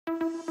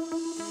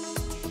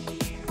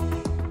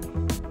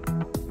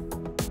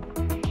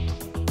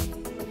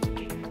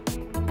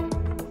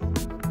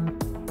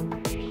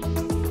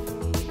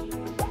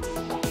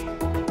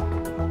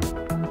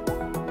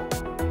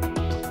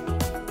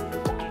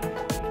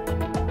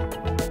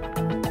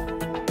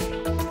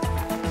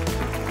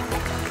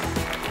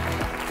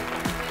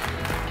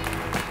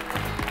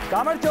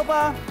გამარჯობა.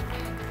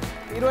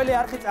 პირველი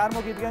არხი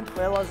წარმოგიდგენთ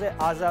ყველაზე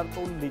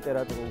აზარტულ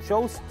ლიტერატურულ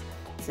შოუს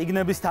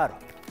წიგნების თარო.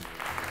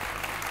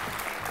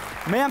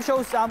 მე ამ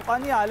შოუს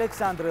წამყვანი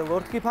ალექსანდრე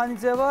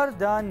ლორთქიფანიძე ვარ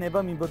და ნება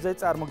მიმბოძე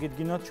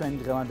წარმოგიდგინოთ ჩვენი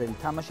დღევანდელი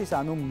თამაშის,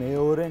 ანუ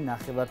მეორე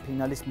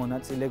ნახევარფინალის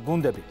მონაწილე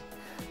გუნდები.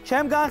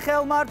 ჩემგან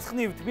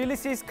ხელმარცხნივ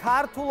თბილისის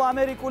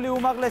ქართულ-ამერიკული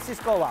უმაღლესი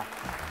სკოლა.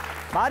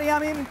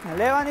 მარიამი,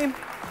 ლევანი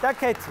და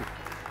ქეთი.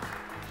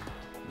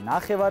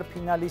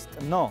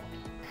 ნახევარფინალისტნო.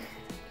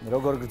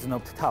 როგორ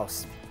გრძნობთ თავს?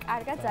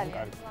 კარგად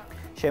ძალიან.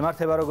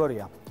 შემართება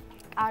როგორია?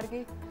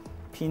 კარგი.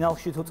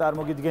 ფინალში თუ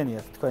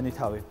წარმოგიდგენიათ თქვენი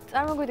თავი?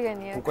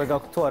 წარმოგვიდგენიათ. უკვე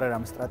გაქვთ თუ არა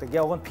რამე სტრატეგია,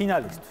 ოღონდ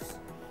ფინალისტვის?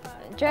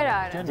 ჯერ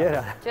არა. ჯერ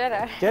არა. ჯერ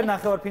არა. ჯერ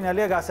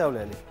ნახევარფინალია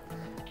გასავლელი.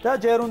 და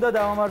ჯერ უნდა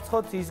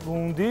დავამარცხოთ ის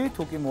გუნდი,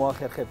 თუ კი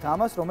მოახერხებთ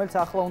ამას, რომელიც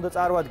ახლა უნდა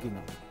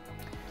წარვადგინო.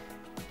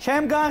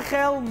 ჩემგან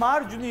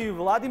ხელმარჯვნივ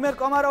ვლადიმერ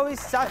კომაროვის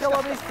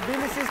სახელობის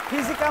თბილისის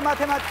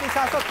ფიზიკა-მათემატიკის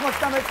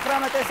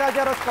 199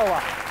 საჯარო სკოლა.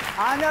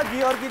 ანა,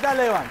 გიორგი და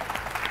ლევან.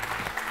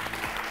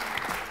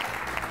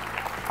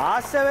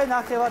 ასევე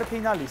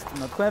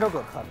ნახევარფინალისტნო, თქვენ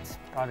როგორ ხართ?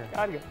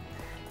 კარგი.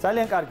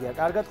 ძალიან კარგია,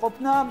 კარგად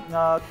ყოფნა.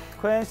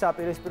 თქვენ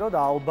საპირისპიროდ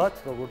ალბათ,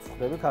 როგორც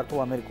ხვდები,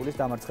 ქართულ-ამერიკულის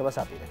დამარცხებას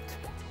აპირებთ.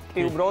 კი,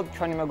 უბრალოდ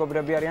ჩვენი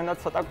მეგობრები არიან და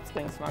ცოტა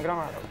წინს, მაგრამ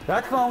არა. რა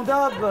თქმა უნდა,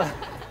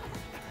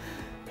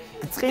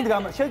 წინ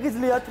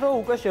შეგიძლიათ რომ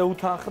უკვე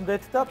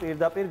შეუთანხმდეთ და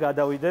პირდაპირ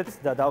გადავიდეთ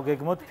და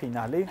დავგეგმოთ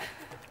ფინალი.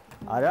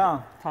 არა?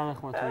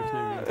 თანახმად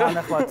ვიქნებია.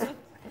 თანახმად.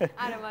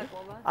 არა,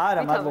 მადლობა.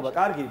 არა, მადლობა.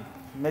 კარგი.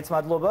 მეც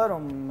მადლობა,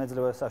 რომ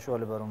მეძლევა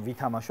საშუალება რომ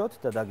ვითამაშოთ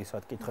და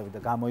დაგისვათ კითხვები და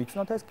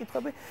გამოიცნოთ ეს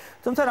კითხვები.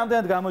 თუმცა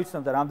რამდენად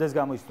გამოიცნოთ და რამდენს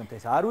გამოიცნოთ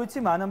ეს არ ვიცი,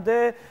 მანამდე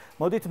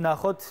მოდით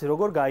ვნახოთ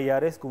როგორ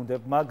გაიარეს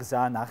გუნდებმა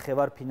გზა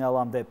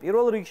ნახევარფინალამდე.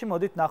 პირველ რიგში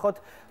მოდით ვნახოთ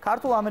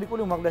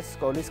ქართულ-ამერიკული უმაღლესი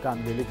სკოლის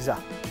განვლილი გზა.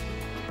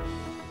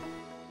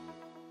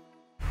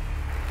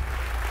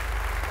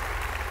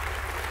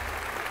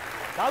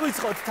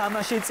 დავიწყოთ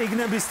თამაში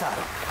წიგნების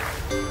თარო.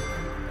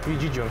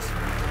 ვიჯიჯოს.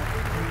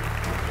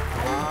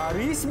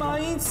 არის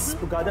მაინც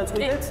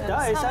გადაწყვეტეთ და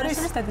ეს არის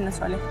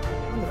დედანასვალი.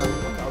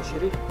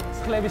 კავშირი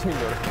სხლების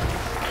მინდორი.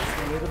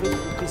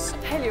 ერბის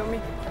ჰელიუმი.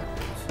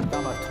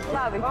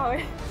 დამართვა. ლავი.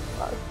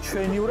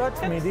 ჩვენიურად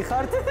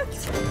მიდიხართ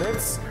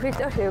ვერც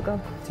ვიქტორ ჰიუგო.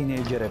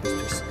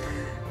 თინეიჯერებისთვის.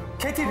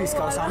 ქეთი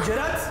რისკავს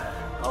ამჯერად?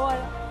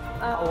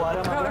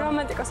 არა, მაგრამ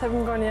რომანტიკოსები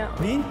მგონია.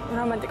 ვინ?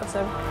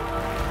 რომანტიკოსები.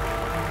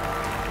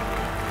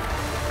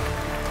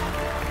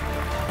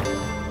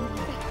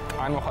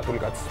 ან მოხატული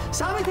კაცი.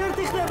 სამით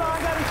ერთი ხდება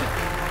ანგარიში.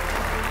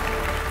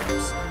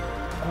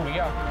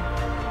 გურია.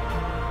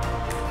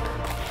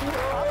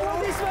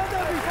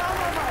 აპლოდისმენტები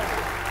გამომარ.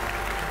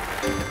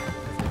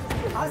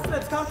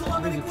 ასწრებს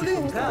ქართულ-ამერიკული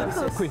და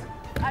ქვი.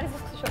 არის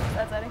ხშობის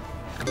წაწარი.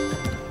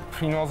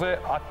 ფინალზე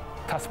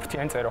 1000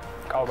 ფრთიანი წერო,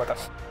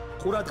 კალბატას.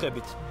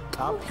 ყურადღებით.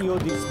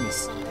 აფიოდიზმის.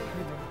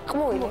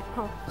 ყმუილი.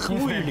 ხო.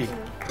 ხმუილი.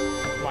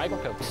 მაიკლ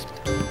ფელპს.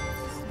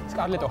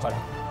 სკარლეტ ოხარა.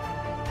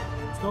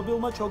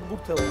 ცნობილმა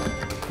ჩოგბურთელმა.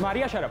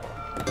 მარია შარაპოვა.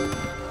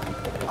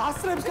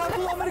 ასწრებს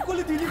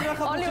ქართულ-ამერიკული დიდი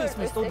გრახაბუჩის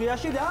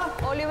სტუდიაში და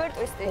ოლივერ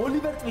ტვისტი.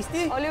 ოლივერ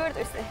ტვისტი? ოლივერ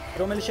ტვისტი.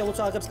 რომელიც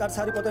შელოცვა აღებს კარს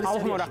ჰარი პოტერის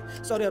ალხმორა.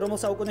 სერიაში. სწორია, რომელ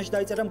საუკუნეში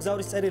დაიწერა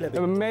მგზავრის წერილები?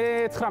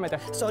 მე-19.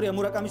 სწორია,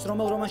 მურაკამის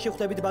რომელ რომანში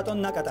ხვდებით ბატონ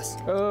ნაკატას?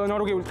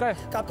 ნორვეგიული ტყე.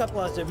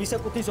 კაპკაპლასზე ვის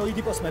ეკუთვნის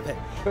ოიდიპოს მეფე?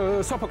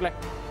 სოფოკლე.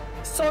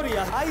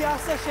 სწორია, აი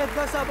ასე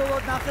შედგა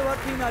საბოლოოდ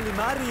ნახევარფინალი.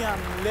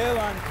 მარიამ,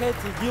 ლევან,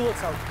 ქეთი,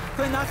 გილოცავთ.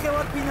 თქვენ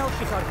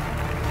ნახევარფინალში ხართ.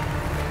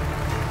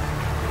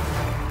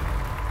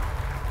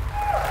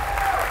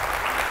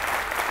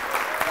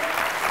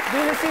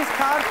 თბილისის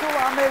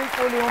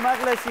ქართულ-ამერიკული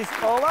უმაღლესი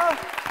სკოლა.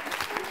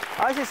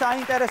 აი ეს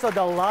საინტერესო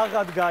და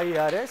ლაღად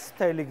გაიარეს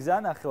მთელი გზა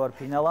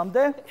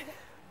ნახევარფინალამდე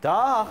და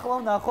ახლა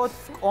ვნახოთ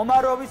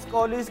კომაროვის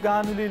სკოლის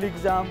განვლილი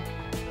გზა.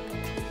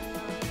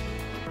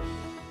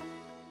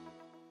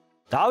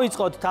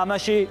 დავიწყოთ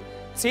თამაში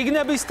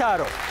წიგნების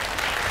თარო.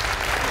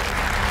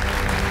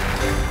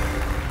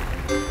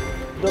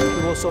 და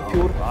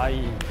ფილოსოფიურ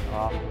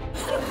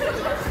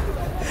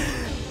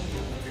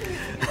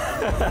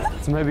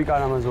ძმები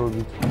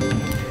კარამაზოვებით.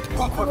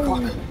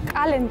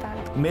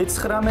 კალენდარი.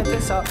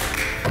 მე-19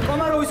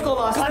 კომაროვის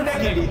სკოლა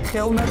ასტრები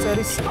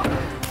ხელნაწერის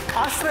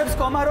ასტრებს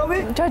კომაროვი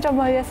ჯოჯო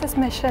მოიასეს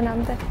მე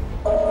შენამდე.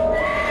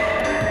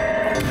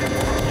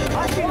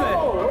 აშინვე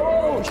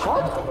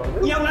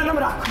იავნანამ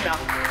რა ქნა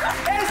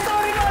ეს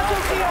ორი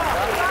მათუქია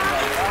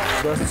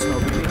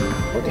დასწნობილი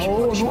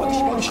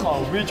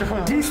ბიჭო.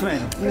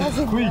 დისმენ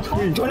ქვი.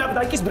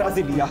 ჯონაბდაკის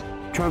ბრაზილია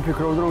ჩვენ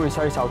ფიქრობთ რომ ეს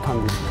არის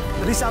ავთანდი.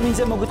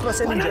 რისამინზე მოგვითხრა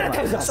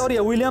სელინჯერმა.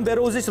 სწორია, უილიამ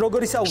ბეროუზის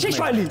როგორი საუბრია.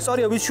 შიშველი.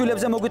 სწორია, ვის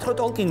შვილებზე მოგვითხრა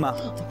ტოლკინმა.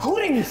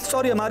 ჰურინის.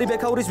 სწორია, მარი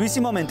ბექაურის ვისი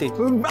მომენტი.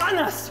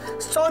 ანას.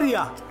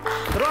 სწორია.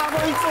 დროა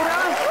მოიწურა.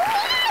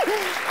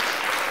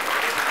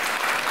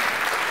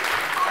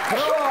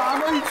 დროა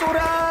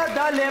მოიწურა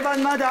და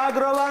ლევანმა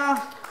დააგროვა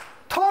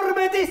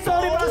 12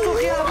 სწორი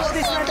პასუხი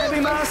აპლოდისმენტები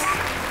მას.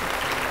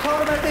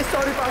 12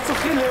 სწორი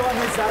პასუხი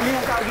ლევანს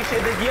ძალიან კარგი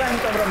შედეგია,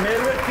 იმიტომ რომ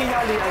მერვე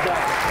ფინალია და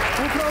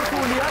უფრო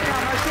რთულია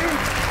თამაში.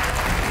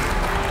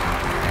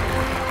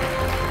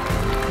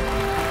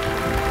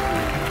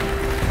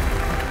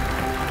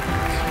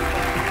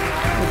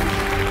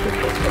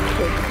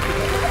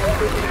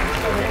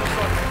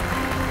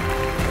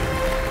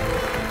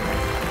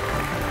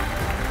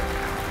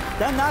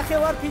 და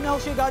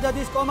ნახევარფინალში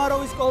გადადის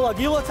კომაროვის სკოლა.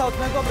 გილოცავთ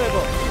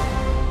მეგობრებო.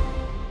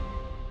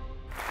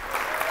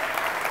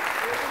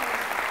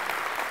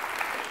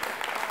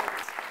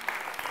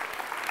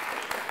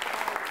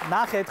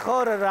 ნახეთ ხო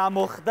რა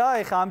მოხდა,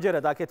 ეხა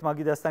ამჯერად აქეთ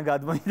მაგიდასთან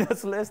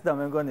გადმოინაცვლეს და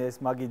მე მგონი ეს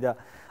მაგიდა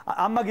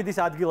ამ მაგიდის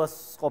ადგილას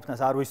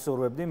ყოფნას არ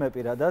ვისურვებდი მე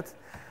პირადად.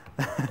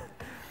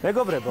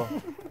 მეგობრებო.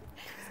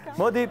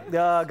 მოდი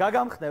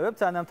გაგამხნევებთ,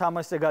 სანამ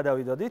თამაშზე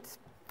გადავიდოდით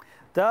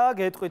და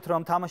გეტყვით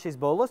რომ თამაშის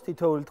ბოლოს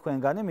თითოეული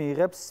თქვენგანი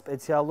მიიღებს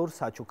სპეციალურ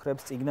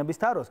საჩუქრებს წიგნების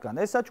თაროსგან.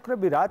 ეს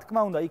საჩუქრები რა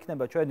თქმა უნდა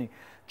იქნება ჩვენი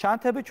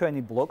ჩანთები,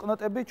 ჩვენი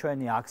ბლოკნოტები,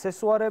 ჩვენი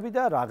აქსესუარები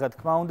და რა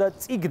თქმა უნდა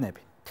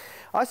წიგნები.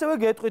 ასევე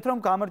გეტყვით რომ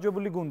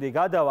გამარჯვებული გუნდი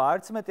გადავა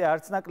არც მეტი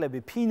არც ნაკლები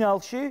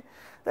ფინალში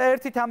და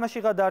ერთი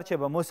თამაშიღა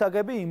დარჩება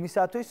მოსაგები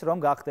იმისათვის რომ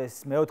გახდეს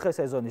მეოთხე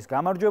სეზონის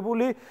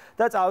გამარჯვებული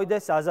და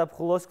წავიდეს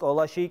საზაფხულო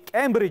სკოლაში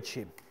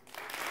კემბრიჯში.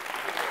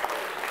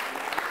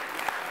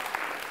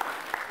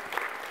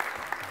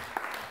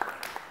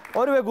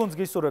 ორივე გუნდს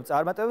გისურვებ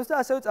წარმატებას და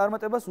ასევე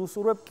წარმატებას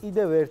უსურვებ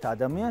კიდევ ერთ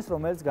ადამიანს,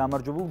 რომელიც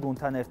გამარჯვებულ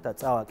გუნდთან ერთად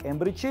წავა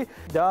კემბრიჯში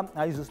და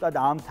აი ზუსტად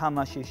ამ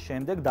თამაშის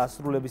შემდეგ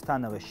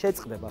დასრულებისთანავე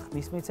შეწყდება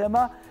ხმის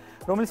მიცემა,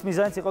 რომლის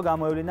მიზანიც იყო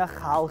გამოევლინა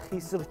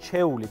ხალხის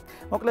რჩეული.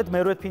 მოკლედ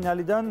მერვე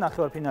ფინალიდან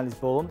ნახევარფინალის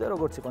ბოლომდე,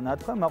 როგორც იყო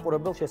ნათქვამი,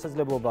 მაყურებელს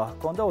შესაძლებლობა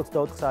ჰქონდა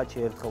 24 საათში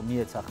ერთხელ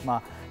მიეცა ხმა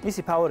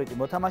მისი ფავორიტი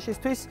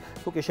მოთამაშისთვის,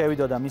 თუ კი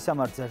შევიდოდა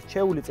მისამართზე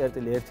რჩეული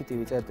წერტილი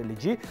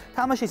 1-G.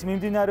 თამაშის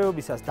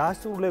მიმდინარეობისას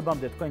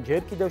დასრულებამდე თქვენ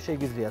ჯერ კიდევ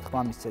შეგიძლიათ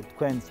ხმა მისცეთ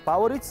თქვენს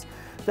ფავორიტს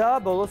და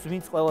ბოლოს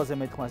ვინც ყველაზე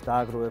მეტ ხმას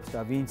დააგროვებს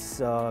და ვინც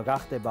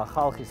გახდება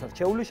ხალხის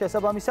რჩეული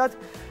შესაბამისად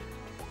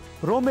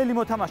რომელი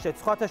მოთამაშე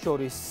სხვათა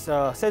შორის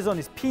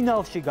სეზონის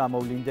ფინალში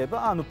გამოვლინდება,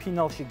 ანუ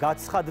ფინალში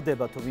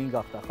გაცხადდება თუ ვინ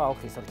გახდა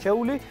ხალხის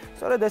რჩეული,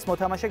 სწორედ ეს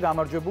მოთამაშე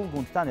გამარჯვებულ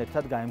გუნდთან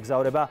ერთად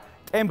გაემგზავრება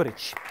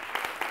კემბრიჯში.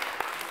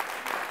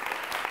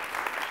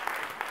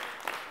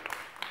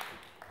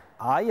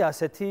 აი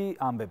ასეთი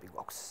ამბები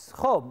გვაქვს.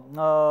 ხო,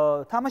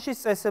 თამაშის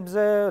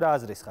წესებზე რა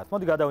აზრის ხართ?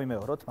 მოდი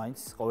გადავიმეოროთ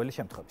მაინც ყოველი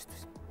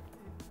შემთხვევისთვის.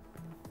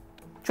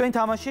 ჩვენი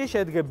თამაში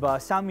შედგება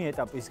 3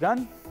 ეტაპისგან.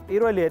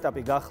 პირველი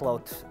ეტაპი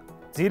გახლავთ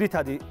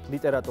ძირითადი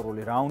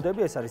ლიტერატურული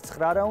რაუნდები, ეს არის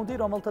 9 რაუნდი,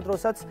 რომელთა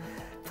დროსაც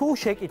თუ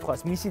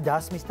შეკითხვას მისი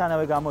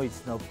დასმისთანავე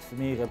გამოიცნობთ,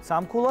 მიიღებთ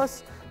 3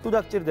 ქულას, თუ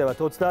დაგჭირდებათ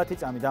 30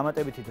 წამი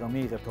დამატებითით რომ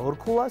მიიღებთ 2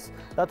 ქულას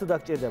და თუ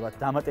დაგჭირდებათ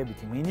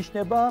დამატებითი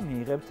მინიშნება,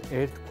 მიიღებთ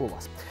 1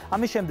 ქულას.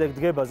 ამის შემდეგ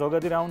დგება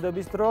ზოგადი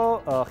რაუნდების დრო,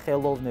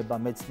 ხელოვნება,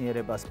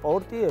 მეცნიერება,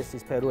 სპორტი, ეს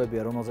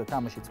სფეროებია, რომელზეც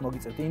თამაშიც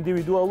მოგიწევთ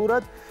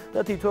ინდივიდუალურად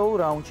და თითოეულ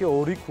რაუნდში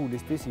 2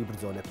 ქულისთვის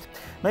იბრძოლებთ.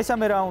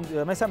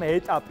 მესამე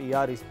ეტაპი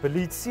არის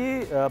ბლიცი,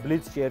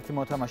 ბლიცში ერთი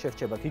მოთამაშე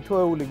რჩება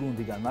თითოეული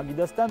გუნდიდან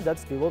მაგიდასთან და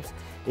ცდილობს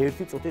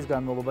 1 წუთის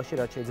განმავლობაში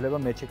რაც შეიძლება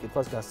მეტ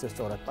შეკითხვას გასცეს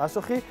სწორად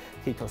პასუხი,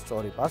 თითო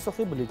სწორი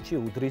პასუხი ბლიცში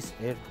უდრის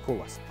 1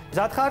 ქულას.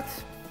 მზად ხართ?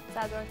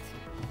 მზად ვართ.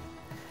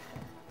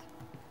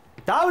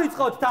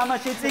 დავიწყოთ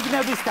თამაში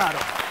წიგნების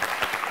თარო.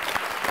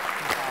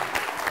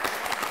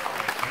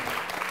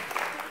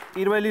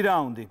 პირველი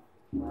რაუნდი.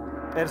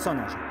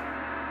 პერსონაჟი.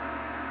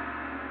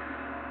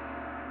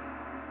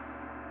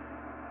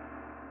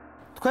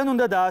 თქვენ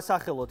უნდა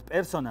დაასახელოთ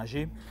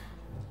პერსონაჟი,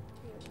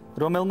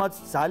 რომელმაც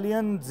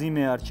ძალიან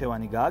მძიმე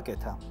არჩევანი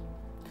გააკეთა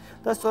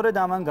და სწორედ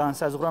ამან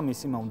განსაზღვრა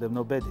მისი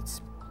მომდევნო ბედიც.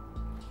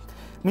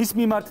 მის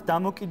მიმართ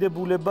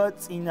დამოკიდებულება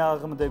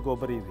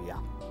წინააღმდეგობრივია.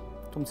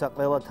 თუმცა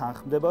ყველა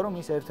თანხმდება, რომ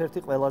ის ერთ-ერთი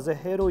ყველაზე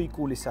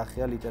ჰეროიკული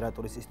სახეა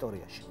ლიტერატურის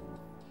ისტორიაში.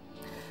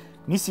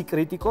 მისი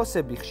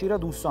კრიტიკოსები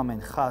ხშირად უსვამენ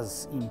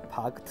ხაზს იმ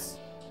ფაქტს,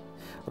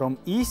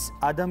 რომ ის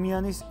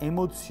ადამიანის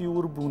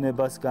ემოციურ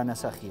ბუნებას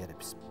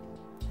განასახიერებს,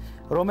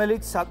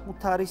 რომელიც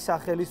საკუთარი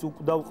სახელის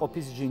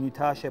უკვდავყოფის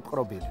ჟინითაა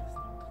შეპყრობილი.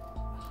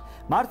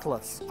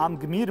 მართლაც ამ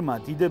გმირმა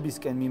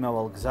დიდებისკენ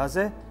მიმავალ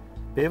გზაზე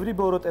ბევრი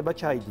ბოროტება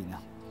ჩაიდინა,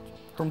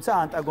 თუმცა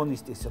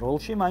ანტაგონისტის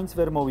როლში მაინც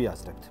ვერ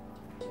მოვიაზრებთ.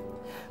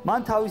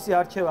 მან თავისი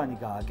არჩევანი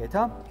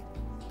გააკეთა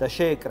და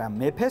შეეკრა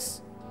მეფეს,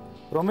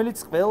 რომელიც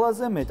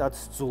ყველაზე მეტად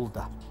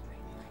სძულდა.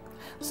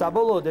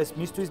 საბოლოოდ ეს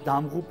მისთვის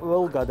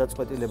დამღუპველ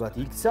გადაწყვეტილებად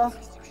იქცა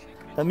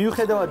და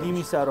მიუხედავად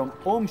იმისა, რომ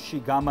ომში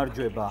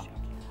გამარჯვება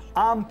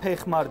ამ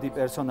ფეხმარდი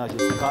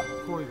პერსონაჟის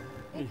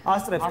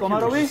ასწრებს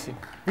კომაროვი?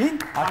 ვინ?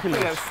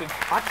 აქილევსი.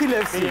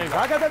 აქილევსი.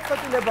 რა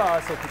გადაწყვეტილებაა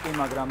ასეთი კი,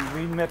 მაგრამ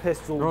ვინ მეფეს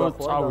სძულდა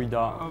ხო?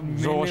 წავიდა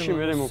ზოლში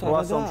ვერ მოკლა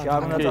ომში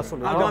არ უნდა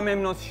წასულიყო.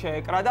 აგამემნოს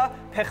შეეკრა და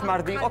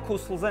ფეხმარდი იყო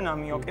ქუსლზე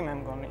ნამიოკი მე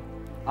მგონი.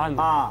 ანუ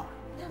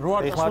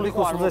ფეხმარდი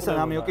ქუსლზე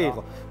ნამიოკი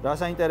იყო. რა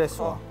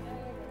საინტერესოა.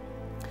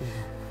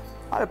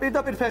 არა,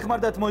 პირდაპირ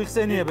ფეხმარდად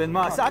მოიხსენიებენ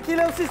მას.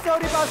 აქილევსის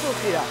სწორი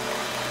პასუხია.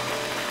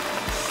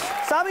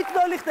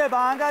 3-0 ხდება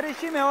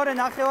ანგარიში, მეორე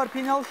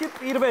ნახევარფინალში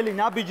პირველი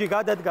ნაბიჯი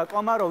გადადგა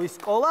კომაროვის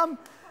სკოლამ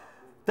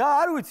და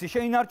არ ვიცი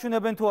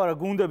შეინარჩუნებენ თუ არა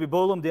გუნდები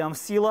ბოლომდე ამ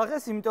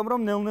სილაღეს, იმიტომ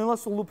რომ ნელ-ნელა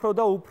სულ უფრო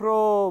და უფრო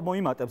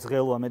მოიმატებს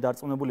ღელვა, მე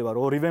დარწმუნებული ვარ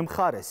ორივე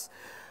მხარეს.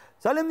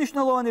 ძალიან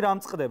მნიშვნელოვანი რამ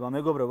წყდება,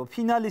 მეგობრებო,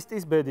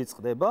 ფინალისტის ბედი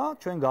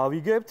წყდება, ჩვენ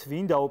გავიგებთ,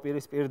 ვინ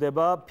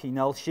დაუპირისპირდება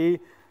ფინალში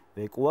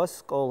ვეკუას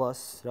სკოლას.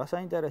 რა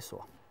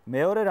საინტერესოა.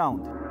 მეორე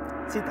რაუნდი.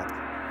 ციტატა.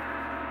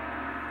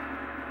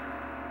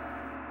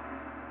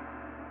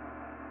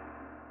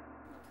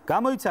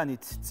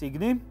 გამოიცანით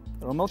წიგნი,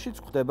 რომელშიც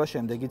გვხვდება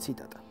შემდეგი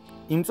ციტატა.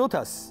 იმ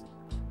წუთას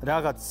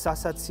რაღაც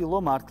სასაცილო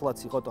მართლაც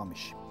იყო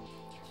ტომიში.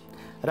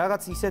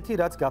 რაღაც ისეთი,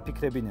 რაც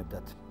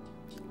გაფიქრებინებდათ.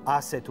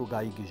 ასე თუ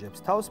გაიგიჟებს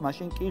თავს,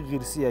 მაშინ კი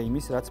ღირსია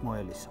იმის, რაც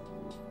მოელისო.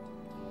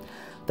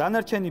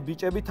 დანარჩენი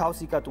ბიჭები თავს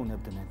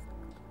იკატუნებდნენ.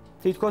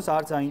 თითქოს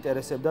არც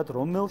აინტერესებდათ,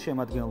 რომელ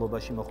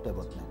შემადგენლობაში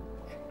მოხვდებოდნენ.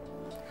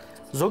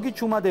 ზოგი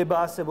ჩუმად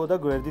ებაასებოდა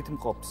გვერდით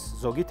მყოფს,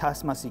 ზოგი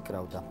თასმას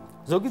იკრავდა,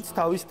 ზოგიც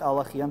თავის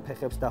ტალახიან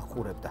ფეხებს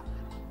დახურებდა.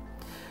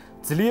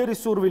 ძლიერი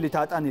სურვილით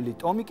ატანილი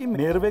ტომი კი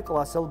მერვე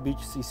კლასელ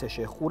ბიჭს ისე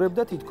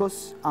შეხურებდა,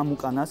 თითქოს ამ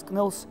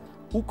უკანასკნელს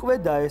უკვე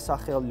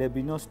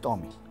დაესახელებინოს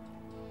ტომი.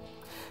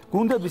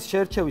 გუნდების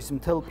შერჩევის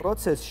მთელ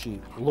პროცესში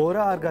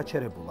ლორა არ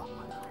გაჩერებულა.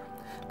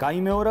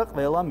 გაიმეორა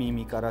ყველა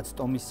მიმიკა, რაც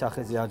ტომის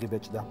სახეზე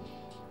აღიბეჭდა.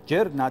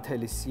 ჯერ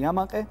ნათელის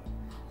სიამაყე,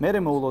 მერე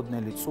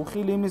მოულოდნელი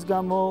წუხილი იმის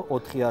გამო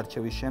 4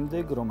 არჩევის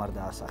შემდეგ რომ არ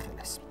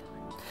დაასახელეს.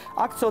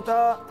 აქ ცოტა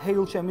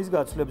ჰეილშემის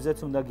გაცვლებზეც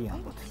უნდა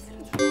გიამბოთ.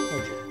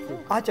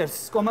 აჭერს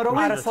კომაროვი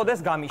არასოდეს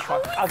გამიშვა.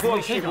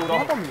 კაზუალ ფიგურო.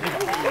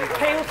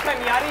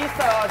 ჰეილშემი არის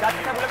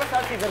დაწესებულება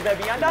სადაც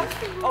იზრდებიან და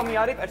ტომი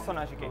არის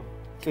პერსონაჟი კი.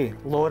 კი,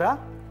 ლორა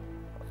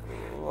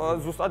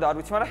ზუსტად არ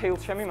ვიცი, მაგრამ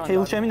ჰეილშემი მანდ.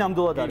 ჰეილშემი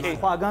ნამდვილად არის.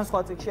 სხვაგან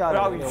სხვა წიგში არ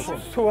რა არის. ვიცი,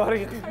 თუ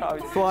არის, რა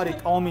ვიცი. თუ არის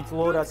ტომით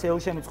ლორა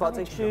ჰეილშემი სხვა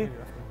წიგში,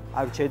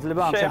 არ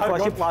შეიძლება ამ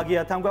შემთხვევაში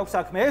პლაგიატთან გვაქვს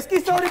საქმე. ეს კი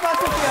სწორი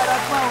პასუხია, რა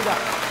თქმა უნდა.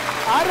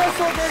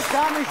 არასოდეს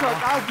გამიშვა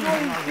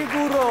კაზუალ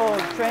ფიგურო,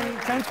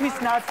 ჩვენთვის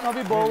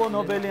ნაცნობი ბოლო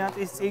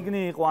ნობელიანტის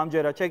წიგნი იყო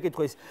ამჯერად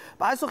შეკითხვის.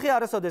 პასუხი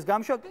არასოდეს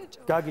გამიშვა,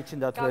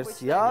 გაგიჩნდათ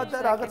ვერსია და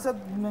რაღაცა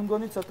მე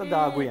მგონი ცოტა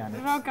დააგვიანეთ.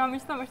 რა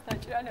გამიშვა მას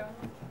დაჭირა ლევან.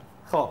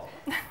 ხო.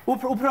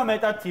 უფრო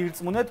მეტად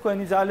ირწმუნეთ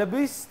თქვენი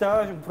ძალების და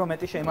უფრო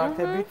მეტი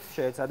შემართებით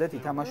შეეცადეთ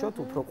ითამაშოთ,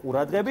 უფრო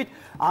ყურადღებით.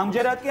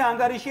 ამჯერად კი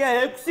ანგარიშია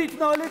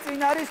 6-0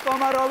 წინ არის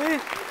კომაროვი.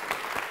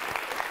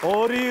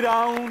 2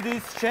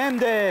 რაუნდის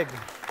შემდეგ.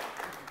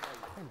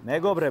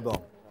 მეგობრებო.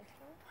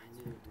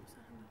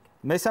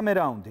 მესამე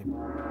რაუნდი.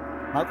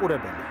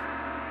 მაყურებელი.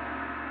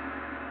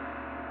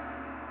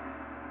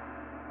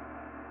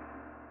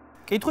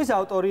 კითხვის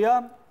ავტორია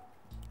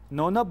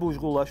ნონა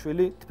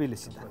ბუჟღულაშვილი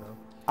თბილისიდან.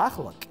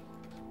 ახლა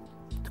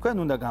თქვენ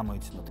უნდა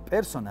გამოიცნოთ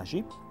პერსონაჟი,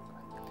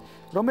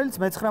 რომელიც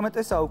მე-19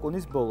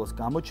 საუკუნის ბოლოს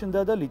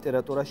გამოჩნდა და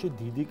ლიტერატურაში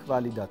დიდი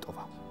კვალი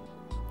დატოვა.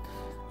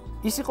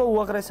 ის იყო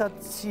უაღრესად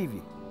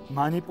ცივი,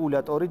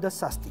 მანიპულატორი და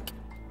სასტიკი.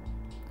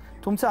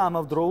 თუმცა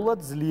ამავდროულად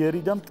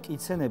ძლიერი და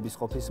მტკიცე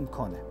ნებისყოფის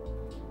მქონე.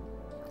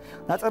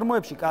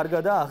 ნაწარმოებში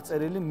კარგადაა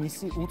აღწერილი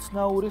მისი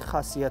უცნაური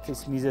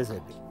ხასიათის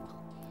მიზეზები.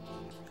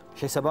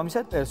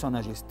 შესაბამისად,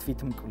 პერსონაჟის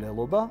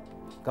თვითმკვლელობა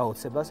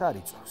გაოცებას არ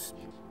იწვევს.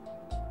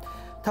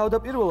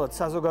 თავდაპირველად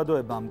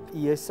საზოგადოებამ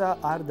პიესა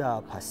არ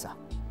დააფასა.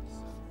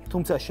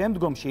 თუმცა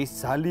შემდგომში ის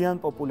ძალიან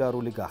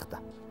პოპულარული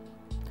გახდა.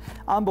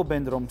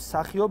 ამბობენ, რომ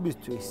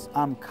მსახიობისთვის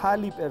ამ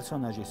ქალი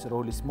პერსონაჟის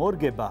როლის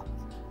მორგება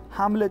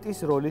ჰამლეტის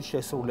როლის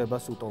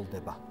შესრულებას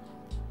უტოლდება.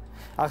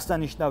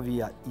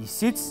 აღსანიშნავია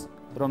ისიც,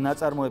 რომ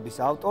ნაწარმოების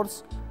ავტორს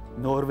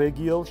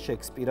ნორვეგიელ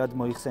შექსპირად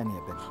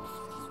მოიხსენიებენ.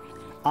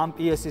 ამ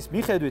პიესის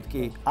მიხედვით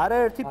კი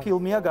არაერთი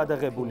ფილმია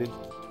გადაღებული.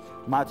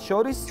 მათ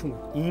შორის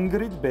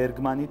ინგრიდ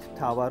ბერგმანით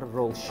მთავარ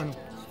როლში.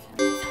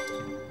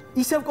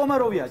 ისევ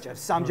კომაროვი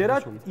აჭერს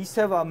სამჯერად,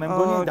 ისევ მე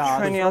მგონი დააწყო.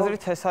 ჩვენი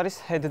აზრით ეს არის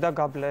ჰედ და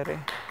გაბლერი.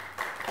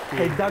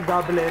 ჰედ და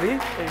გაბლერი.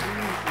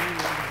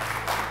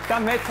 და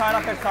მეც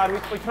არაფერს არ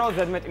ვიტყვით, რომ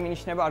ზედმეტი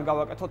მინიშნება არ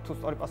გავაკეთოთ, თუ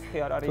სწორი პასუხი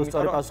არ არის. თუ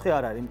სწორი პასუხი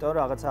არ არის, იმიტომ რომ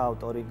რაღაცა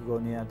ავტორი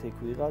გგონიათ იქ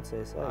ვიღაც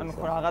ესა. ანუ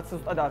ხო რაღაც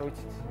ზუსტად არ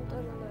ვიცით.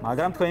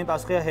 მაგრამ თქვენი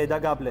პასუხია ჰედ და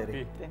გაბლერი.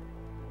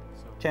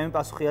 ჩემი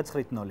პასუხია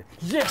 9-0.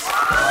 Yes!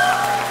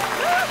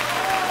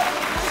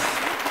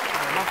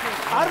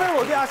 არ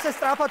ველოდი ასე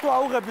სწრაფად თუ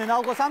აუღებდნენ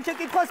ალღოს ამ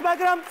შეკითხვას,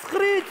 მაგრამ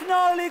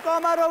 9-0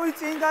 კომაროვი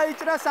წინ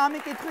გაიჭრა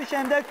 3 კითხვის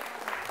შემდეგ.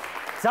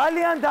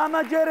 ძალიან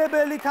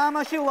დამაჯერებელი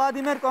თამაში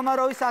ვლადიმერ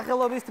კომაროვის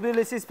სახელობის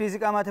თბილისის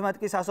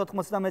ფიზიკა-მათემატიკის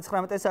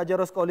 199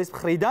 საჯარო სკოლის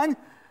მხრიდან.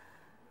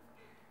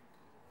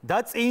 და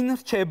წინ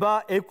რჩება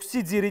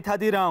 6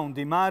 ძირითადი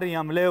რაუნდი.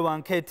 მარიამ,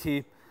 ლევან,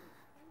 ქეთი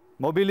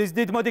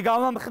მობილიზდით, მოდი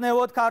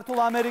გავამხნევოთ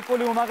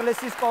ქართულ-ამერიკული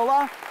უმაღლესი სკოლა.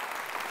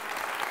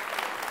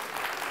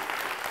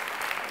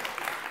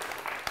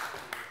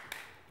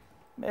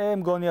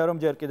 მე მგონია რომ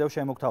ჯერ კიდევ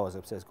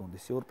შემოგთავაზებს ეს გუნდი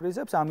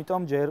სიურპრიზებს,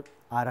 ამიტომ ჯერ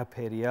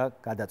არაფერია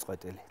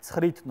გადაწყვეტილი.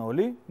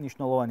 9-0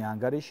 მნიშვნელოვანი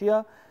ანგარიშია,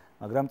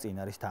 მაგრამ წინ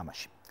არის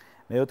თამაში.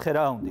 მეოთხე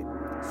რაუნდი.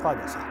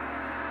 სხვადასხვა.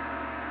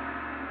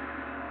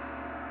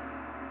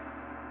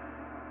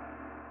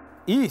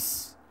 ის,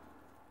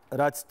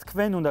 რაც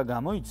თქვენ უნდა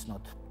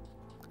გამოიცნოთ,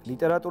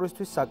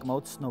 ლიტერატურისთვის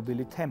საკმაოდ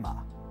ცნობილი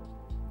თემაა.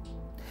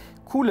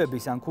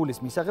 ქულების ან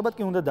ქულის მისაღებად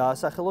კი უნდა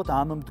დაასახელოთ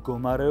ამ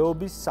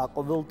მდგომარეობის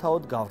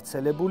საყოველთაოდ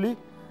გავრცელებული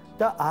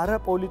და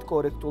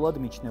არაპოლიტკორექტულად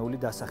მიჩნეული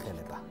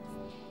დასახელება.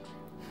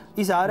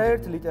 ის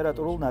არაერთ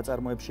ლიტერატურულ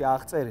ნაწარმოებში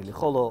აღწერილი,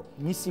 ხოლო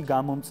მისი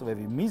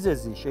გამომწვევი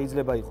მიზეზი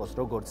შეიძლება იყოს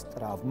როგორც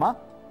ტრავმა,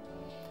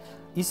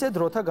 ისე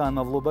დროთა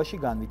განმავლობაში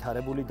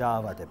განვითარებული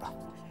დაავადება.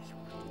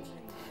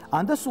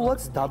 ან და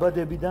სულაც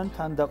დაბადებიდან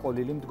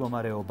თანდაყოლილი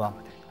მდგომარეობა.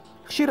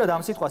 ხშირად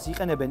ამ სიტყვას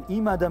იყენებენ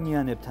იმ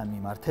ადამიანებთან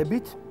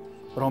მიმართებით,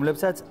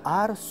 რომლებსაც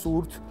არ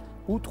სურთ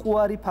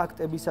უტყუარი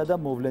ფაქტებისა და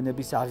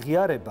მოვლენების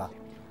აღიარება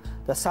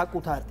და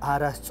საკუთარ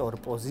არასწორ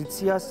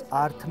პოზიციას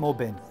არ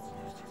თმობენ.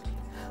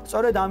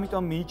 სწორედ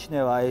ამიტომ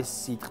მიიჩნევა ეს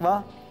სიტყვა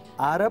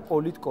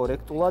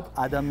არაპოლიტკორექტულად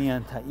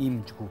ადამიანთა იმ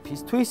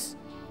ჯგუფისთვის,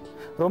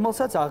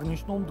 რომელსაც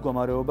აღნიშნულ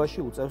მდგომარეობაში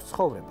უწევს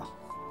ცხოვრება.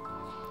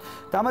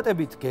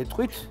 დამატებით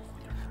გეტყვით,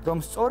 რომ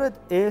სწორედ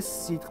ეს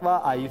სიტყვა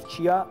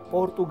აირჩია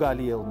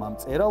პორტუგალიელმა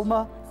მწერალმა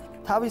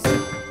თავისი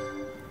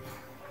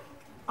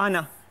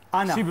ანა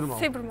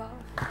სიბრმავა.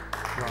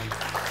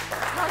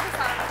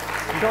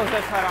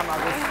 ჯოზეფ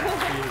არამაგოს.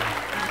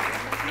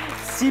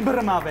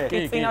 სიბრმავე.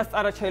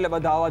 წინასწარად შეიძლება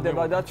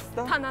დაავადებადაც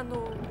და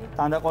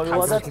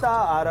თანდაყოლილადაც და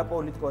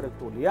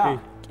არაპოლიტკორექტულია?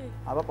 კი.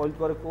 აბა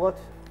პოლიტკორექტულად?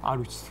 არ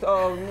ვიცი.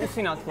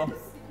 სინათლო.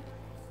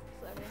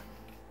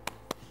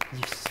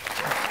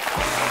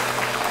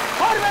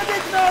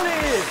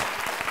 12-0.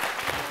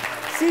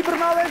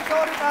 სიბრმავე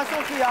სწორი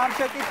პასუხია ამ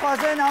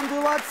შეკითხვაზე,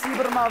 ნამდვილად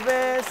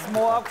სიბრმავეს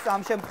მოაქვს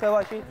ამ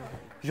შემთხვევაში.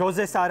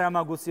 ჟოზე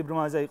სარამაგუს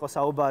სიბრმავეზე იყო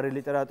საუბარი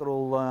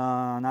ლიტერატურულ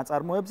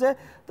ნაწარმოებზე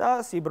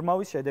და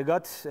სიბრმავის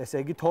შედეგად,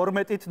 ესე იგი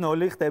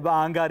 12-0 ხდება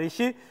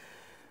ანგარიში.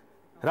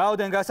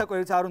 რაოდენ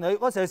გასაკვირიც არ უნდა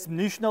იყოს, ეს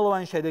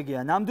მნიშვნელოვანი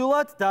შედეგია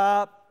ნამდვილად და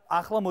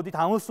ახლა მოდით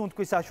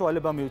ამოსუნთქვის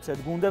საშუალება მივცეთ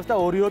გუნდებს და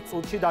 2-20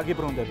 წუთში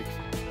დაგიბრუნდებით.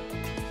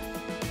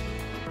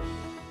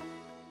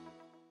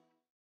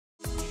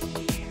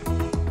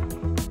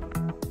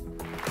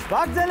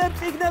 ვაგრძელებთ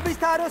წიგნების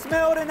თაროს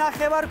მეორე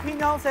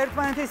ნახევარფინალს,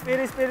 ერთმანეთის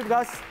პირისპირ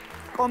დგას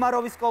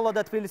კომაროვის სკოლა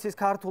და თბილისის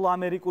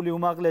ქართულ-ამერიკული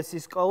უმაღლესი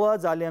სკოლა.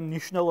 ძალიან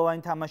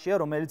მნიშვნელოვანი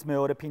თამაშია, რომელიც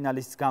მეორე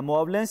ფინალისტს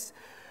გამოავლენს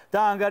და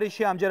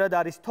ანგარიში ამჯერად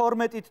არის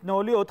 12-0,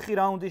 4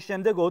 რაუნდის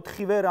შემდეგ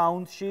 4-ვე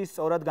რაუნდში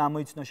სწორად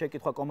გამოიცნო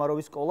შეკითხვა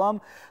კომაროვის სკოლამ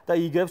და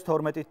იგებს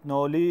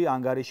 12-0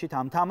 ანგარიშით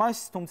ამ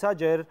თამაშს, თუმცა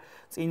ჯერ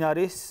წინ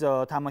არის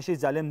თამაშის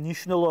ძალიან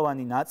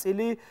მნიშვნელოვანი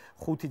ნაწილი,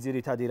 5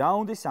 ძირითადი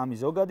რაუნდი, 3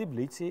 ზოგადი,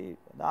 ბლიცი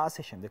და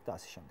ასე შემდეგ და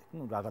ასე შემდეგ.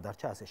 ნუ რა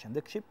გადარჩა ასე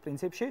შემდეგში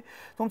პრინციპში,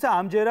 თუმცა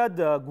ამჯერად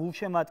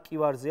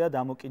გულშემატკივარზეა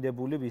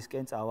დამოკიდებული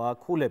ვისკენ წავა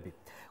ქულები.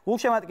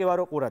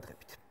 გულშემატკივარო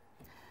ყურადღებით.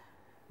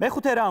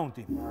 მეხუთე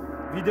რაუნდი.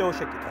 ვიდეო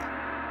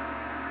შეკითხვა.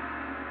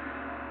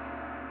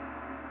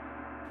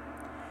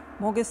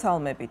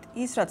 მოგესალმებით.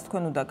 ის, რაც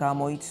თქვენ უნდა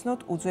გამოიცნოთ,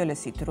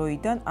 უძველესი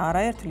დროიდან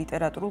არაერთ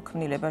ლიტერატურულ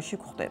ქმნილებაში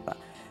გვხვდება.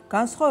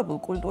 განსხვავებულ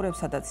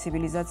კულტურებსა და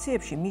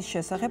ცივილიზაციებში მის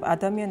შესახებ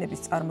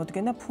ადამიანების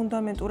წარმოდგენა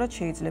ფუნდამენტურად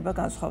შეიძლება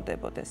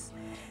განსხვავდებოდეს.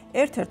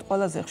 ერთ-ერთ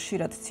ყველაზე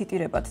ხშირად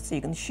ციტირებად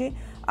წიგნში,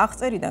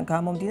 აღწერიდან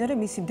გამომდინარე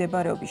მისი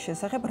მდებარეობის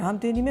შესახებ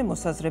რამდენიმე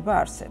მოსაზრება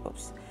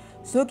არსებობს.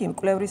 ზოგი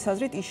მკვლევრის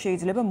აზრით ის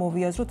შეიძლება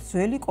მოვიაზროთ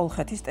ძველი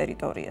კოლხეთის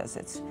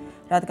ტერიტორიაზეც,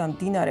 რადგან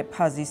მდინარე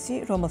ფაზისი,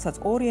 რომელსაც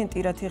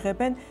ორიენტირად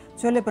იღებენ,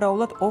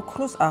 ძველებრაულად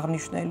ოქროს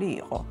აღნიშნელი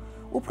იყო.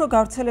 უფრო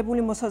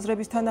გავრცელებული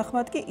მოსაზრების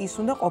თანახმად კი ის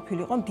უნდა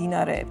ყოფილიყო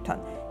მდინარეებთან,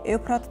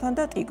 ევფრატთან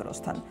და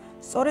ტიგროსთან.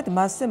 სწორედ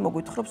მასზე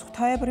მოგვითხრობს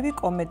ღვთაებრივი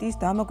კომედიის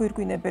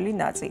დამაგვირგვინებელი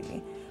ნაწილი.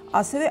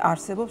 ასევე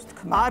არსებობს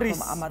თქმა,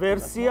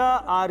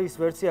 არის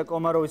ვერსია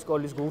კომაროვის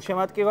სკოლის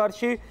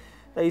გულშემატკივარში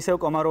და ისევ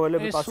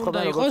კომაროველები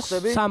პასუხობენ როგორც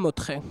ხდები.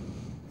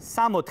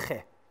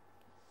 64.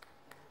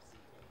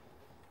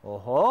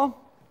 ოჰო.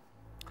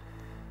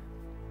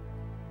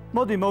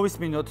 მოდი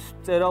მოვისმინოთ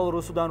წერალ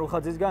რუსუდან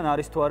რუხაძისგან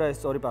არის თუ არა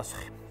ეს სწორი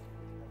პასუხი.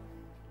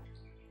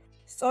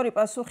 სწორი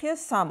პასუხია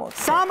 60.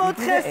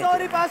 60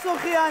 სწორი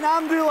პასუხია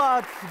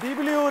ნამდვილად.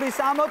 ბიბლიური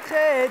 60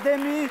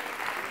 ედემი,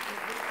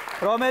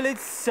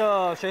 რომელიც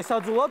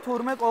შესაძლოა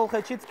თურმე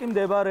კოლხეთშიც კი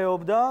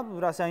მდებარეობდა,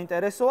 რა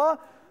საინტერესოა.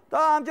 და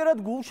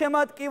ამჯერად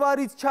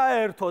გულშემატკივარიც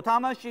ჩაერთო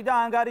თამაში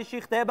და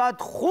ანგარიში ხდება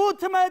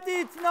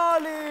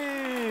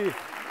 15-0.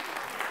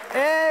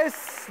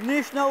 ეს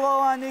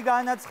მნიშვნელოვანი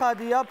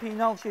განაცხადია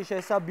ფინალში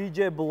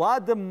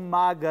შესაბიჯებლად,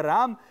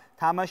 მაგრამ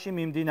თამაში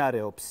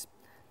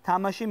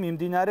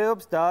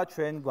მიმდინარეობს და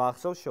ჩვენ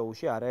გვახსოვს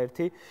შოუში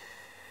არაერთი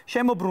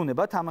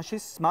შემოbrunება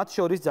თამაშის მათ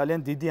შორის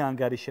ძალიან დიდი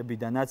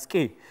ანგარიშებიდანაც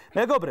კი.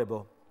 მეგობრებო,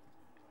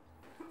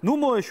 ნუ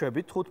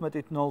მოეშვებით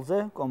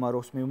 15-0-ზე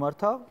კომაროვს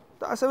მიმართავ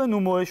და ასევე ნუ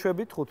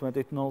მოეშვებით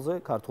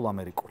 15-0-ზე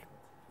ქართულ-ამერიკული.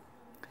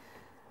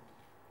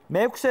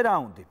 მეექვსე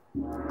რაუნდი.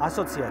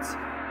 ასოციაცია.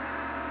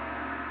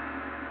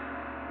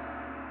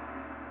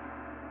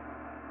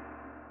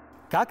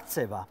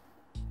 გაქცევა.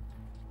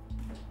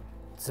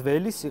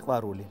 ძველი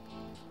სიყვარული.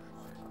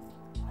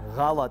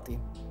 ღალატი.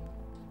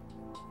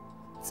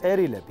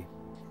 წერილები.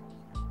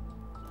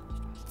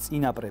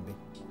 წინაპრები.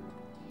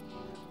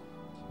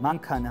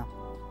 მანქანა.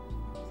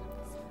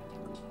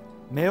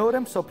 მეორე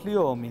მსოფლიო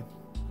ომი.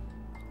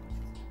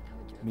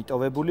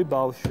 მიტოვებული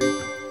ბავშვი.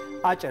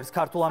 აჭერს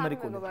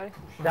ქართულ-ამერიკული.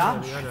 და?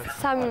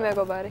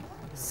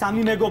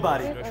 სამი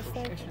მეგობარი.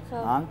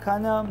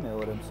 მანქანა,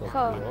 მეორე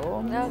მსოფლიო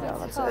ომი,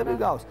 რაღაცები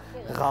გავს.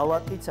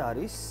 ღალატიც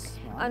არის.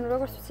 ანუ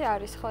როგორც ვიცი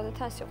არის ხო და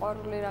თან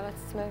სიყვარული რაღაც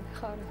ძმები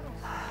ხარ.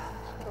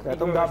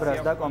 რატომ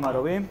გაბრაზდა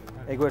კომაროვი?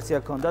 ეგ ვერსია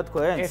გქონდა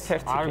თქვენ?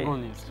 ერთ-ერთი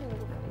არგონია.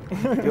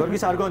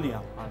 გიორგის არგონია.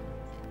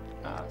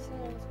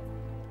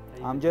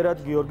 ამჯერად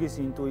გიორგის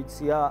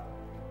ინტუიცია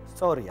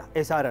სწორია.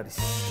 ეს არ არის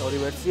სწორი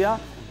ვერსია.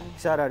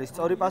 ეს არ არის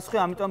სწორი პასუხი,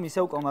 ამიტომ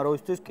ისევ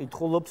კომაროვისთვის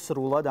კითხულობ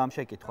სრულად ამ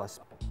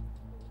შეკითხვას.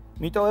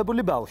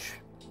 მიტოვებული ბავშვი,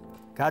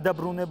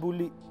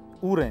 გადაბრუნებული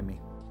ურემი,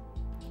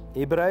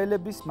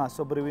 ებრაელების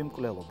მასობრივი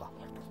მკვლელობა,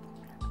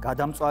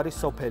 გადამწვარი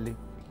სოფელი,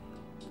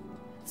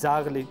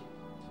 ძაღლი,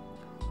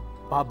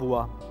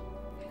 ბაბუა,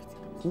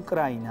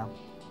 უკრაინა,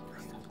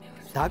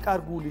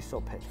 დაკარგული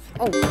სოფელი.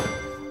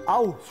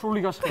 აუ,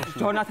 სრული გასხივოსნება.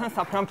 ჯონათან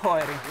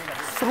საფრანფოერი.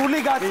 სრული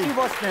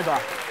გასხივოსნება.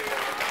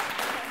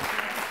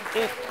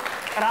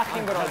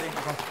 კრახინგროდი.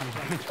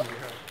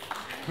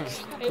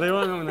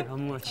 ლევან უნდა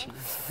გამოაჩინა.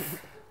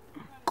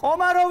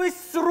 კომაროვის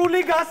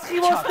სრული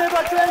გასხივოსნება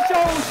ჩვენ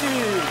შოუში.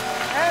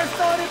 ეს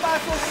ორი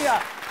პასუხია.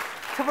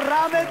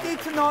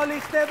 18-0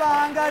 ხდება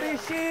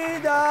ანგარიში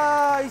და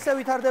ისე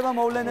ვითარდება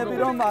მოვლენები,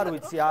 რომ არ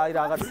ვიცი, აი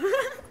რაღაც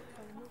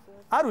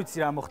არ ვიცი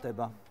რა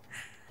მოხდება.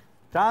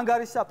 რა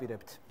ანგარიშს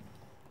აპირებთ?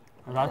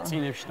 რა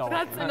წინებში დავა?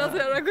 რა წინაზე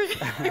არ აგვიღე?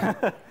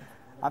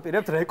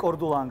 აპირებთ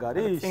რეკორდულ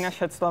ანგარიშს? წინა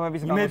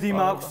შეცდომების გამოსვლა. იმედი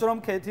მაქვს, რომ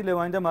ქეთი,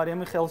 ლევანი და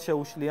მარიამი ხელს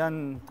შეუშლიან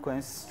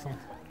თქვენს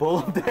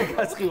ბოლომდე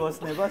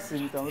გასხივოსნებას,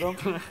 იმიტომ რომ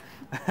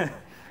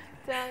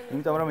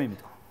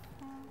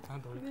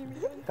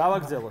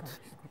გავაგრძელოთ.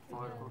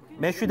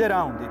 მეშვიდე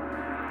რაუნდი.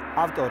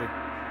 ავტორი.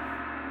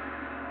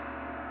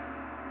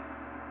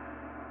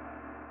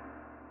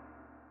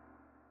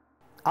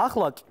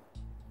 ახლა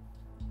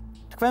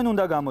თქვენ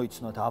უნდა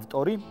გამოიცნოთ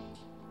ავტორი,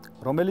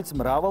 რომელიც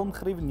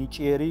მრავალმხრივ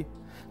ნიჭიერი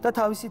და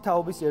თავისი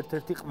თაობის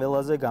ერთ-ერთი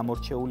ყველაზე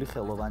გამორჩეული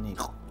ხელოვანი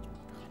იყო.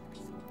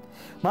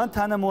 მან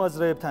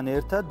თანამოაზრეებთან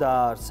ერთად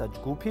დააარსა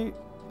ჯგუფი,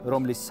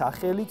 რომლის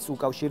სახელიც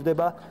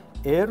უკავშირდება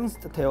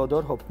ერნსტ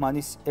თეოდორ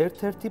ჰოფმანის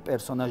ერთ-ერთი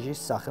პერსონაჟის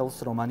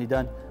სახელს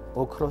რომანიდან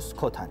ოქროს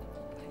ქოთანი.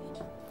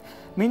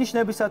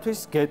 მინიშნებისათვის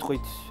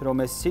გეტყვით, რომ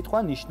ეს სიტყვა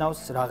ნიშნავს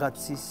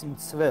რაღაცის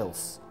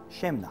მცველს,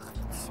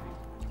 შემნახველს.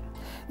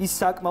 ის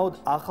საკმაოდ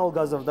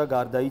ახალგაზრდა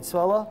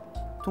გარდაიცვალა,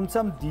 თუმცა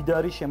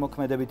მდიდარი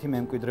შემოქმედებითი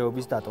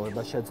მემკვიდრეობის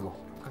დატოვება შეძლო.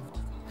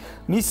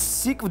 მის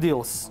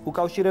სიკვდილს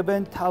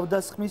უკავშირებენ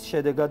თავდასხმის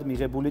შედეგად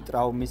მიღებული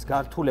ტრაუმის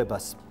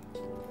გართულებას.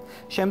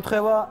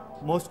 შემთხვევა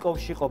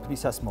მოსკოვში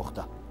ყოფნისას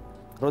მოხდა,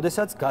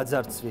 როდესაც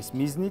გაძარცვის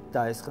მიზნით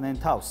დაესხნენ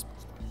თავს.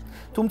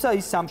 თუმცა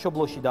ის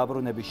სამშობლოში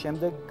დაბრუნების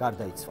შემდეგ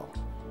გარდაიცვალა.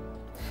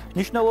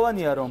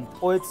 მნიშვნელოვანია, რომ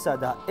პოეტსა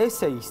და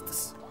ესეისტს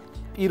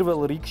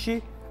პირველ რიგში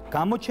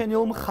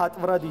გამოჩენილ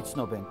მხატვრად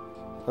იცნობენ,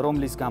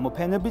 რომლის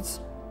გამოფენებიც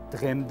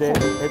დღემდე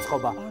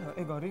ეწყობა. არა,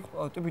 ეგ არის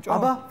ბიჭო.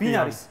 აბა, ვინ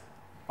არის?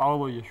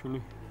 პავლოიაშვილი.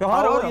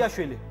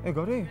 პავლოიაშვილი. ეგ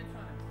არის?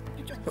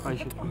 აი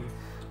შეტყვი.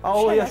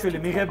 პავლოიაშვილი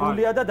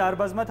მიღებულია და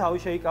დარბაზმა თავი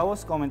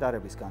შეიკავოს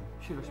კომენტარებისგან.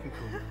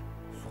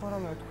 სხვა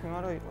რამე თქვი,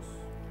 არა იყოს.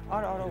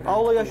 არა.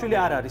 პავლოიაშვილი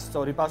არ არის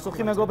სწორი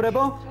პასუხი,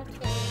 მეგობრებო.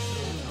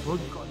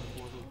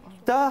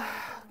 და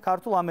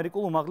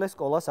ქართულ-ამერიკულ უმაღლეს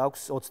სკოლას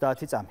აქვს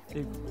 30 წამი.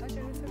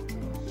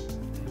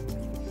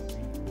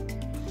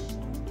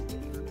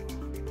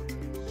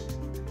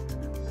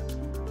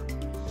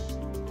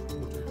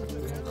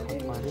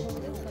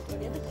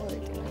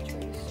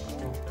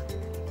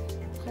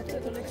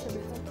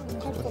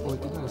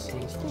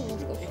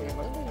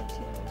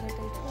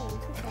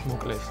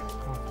 მოკლეს.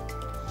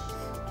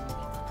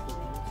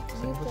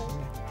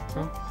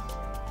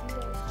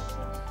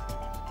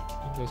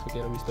 ეს კი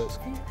არა მის და ეს.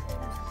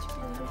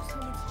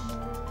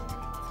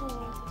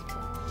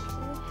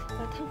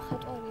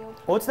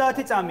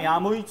 30 წამი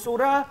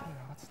ამოიწურა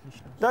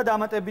და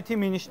დამატებითი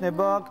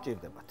მინიშნება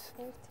გჭირდებათ.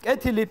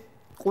 კეთილი,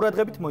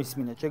 ყურადღებით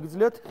მოისმინეთ,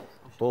 შეგიძლიათ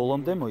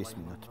ბოლომდე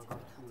მოისმინოთ.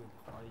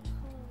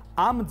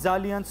 ამ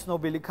ძალიან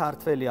ცნობილი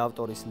ქართველი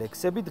ავტორის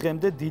ლექსები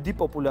დღემდე დიდი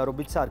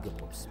პოპულარობით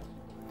სარგებლობს.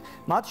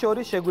 მათ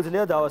შორის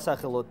შეგვიძლია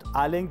დავასახელოთ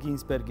ალენ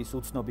გინსბერგის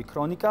უცნობი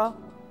ქრონიკა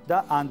და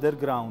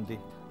ანდერგრაუნდი.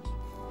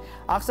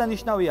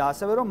 აღსანიშნავია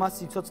ასევე, რომ მას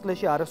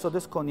სიცოცხლეში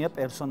არასოდეს ჰქონია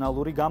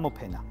პერსონალური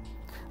გამოფენა,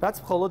 რაც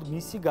მხოლოდ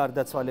მისი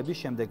გარდაცვალების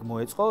შემდეგ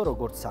მოეწყო,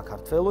 როგორც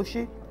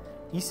საქართველოში,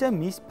 ისე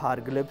მის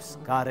ფარგლებს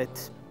გარეთ.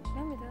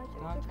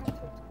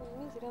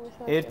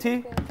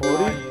 1,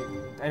 2,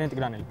 ტერენტი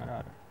გრანელი, არა.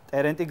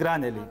 ტერენტი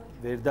გრანელი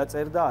ვერ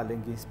დაწერდა ალენ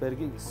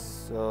გინსბერგის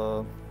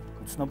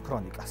უცნობ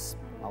ქრონიკას.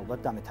 ალბათ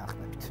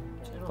დამეთანხმებით.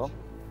 ხო?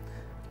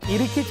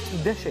 პირიქით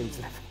კიდე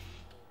შეიძლება.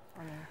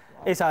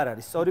 ეს არ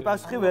არის სწორი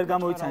პასუხი, ვერ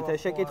გამოიცანეთ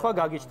ეს შეკითხვა,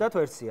 გაგიჩნდათ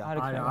ვერსია.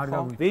 არ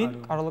გავიცი. ვინ?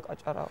 კარლო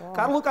კაჭარავა.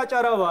 კარლო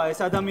კაჭარავა ეს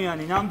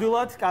ადამიანი,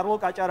 ნამდვილად კარლო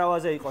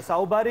კაჭარავაზე იყო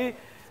საუბარი.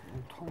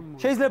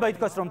 შეიძლება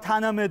ითქვას, რომ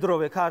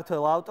თანამედროვე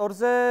ქართველ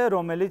ავტორზე,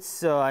 რომელიც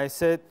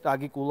ესე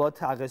ტრაგიკულად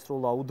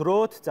აღესრულა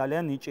უდროოდ,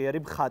 ძალიან ნიჭიერი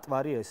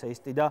მხატვარი,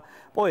 ესეისტი და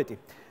პოეტი.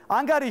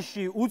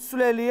 ანგარიში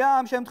უცვლელია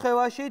ამ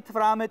შემთხვევაში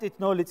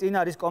 18-0 წინ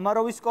არის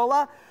კომაროვის სკოლა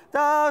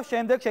და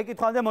შემდეგ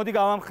შეკითხვამდე მოდი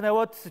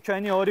გავამხნევოთ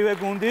ჩვენი ორივე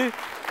გუნდი.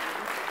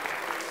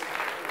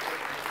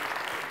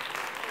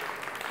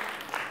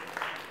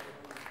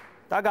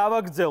 და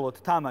გავაგრძელოთ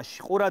თამაში,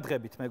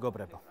 ყურადღებით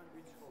მეგობრებო.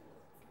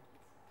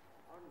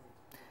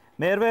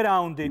 მერვე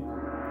რაუნდი,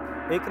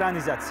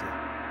 ეკრანიზაცია.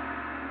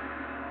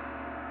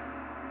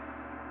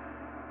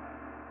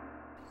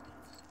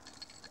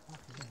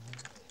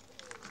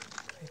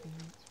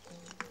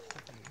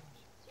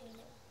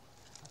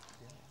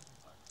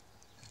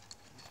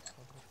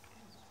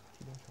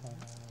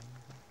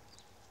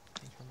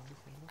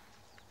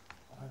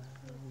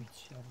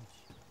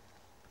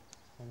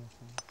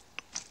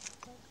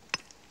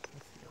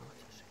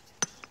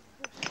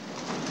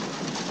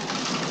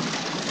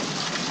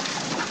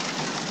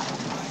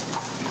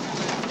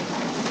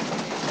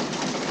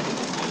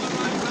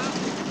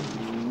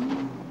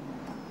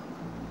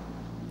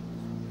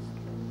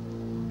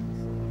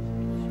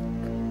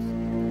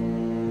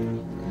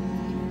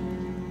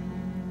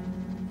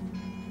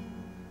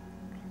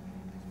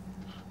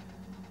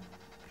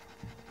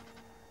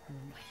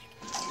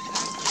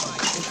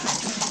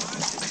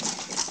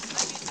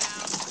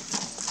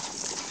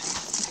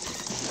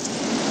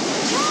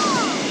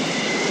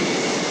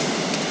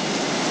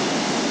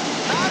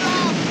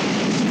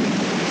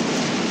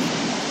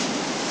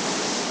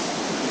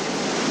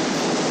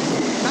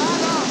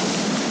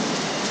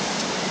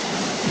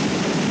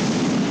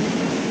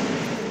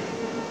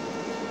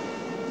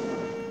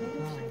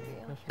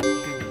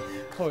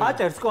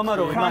 აჭერს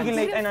კომაროვი ფრანგი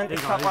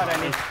ლეიტენანტის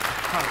საყვარელი.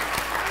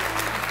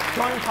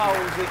 ჯონ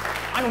ფაულზი.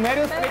 ანუ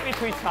მერილ სტრიპით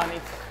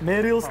ვიცანით.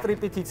 მერილ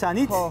სტრიპით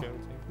იცანით?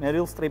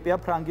 მერილ სტრიპია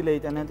ფრანგი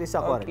ლეიტენანტის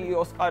საყვარელი. კი,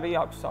 ოსკარი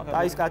აქვს აღებული.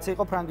 აი ეს კაცი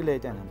იყო ფრანგი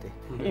ლეიტენანტი.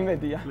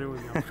 იმედია.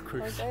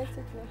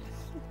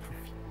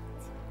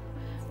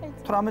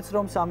 18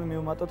 რომ 3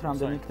 მივუმატოთ,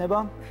 რამდენი იქნება?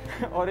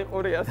 2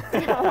 ყურია.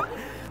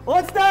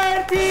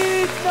 21-0.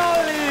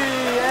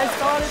 ეს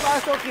სწორი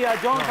პასუხია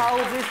ჯონ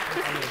ფაულზის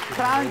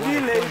ფრანგი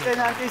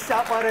ლეიტენანტის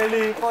საყვარელი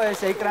იყო ეს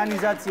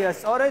ეკრანიზაცია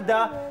სწორედ და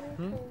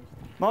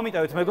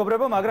მომიტევით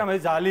მეგობრებო, მაგრამ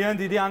ეს ძალიან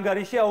დიდი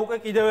ანგარიშია. უკვე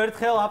კიდევ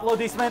ერთხელ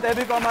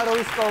აპლოდისმენტები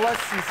კომაროვის სკოლას,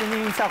 ისინი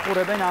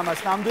იმსახურებენ ამას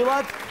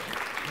ნამდვილად.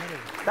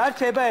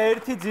 დარჩება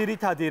ერთი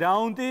ძირითადი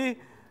რაუნდი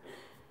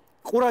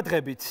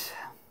ყურადღებით.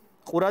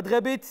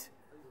 ყურადღებით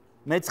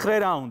მე-9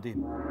 რაუნდი.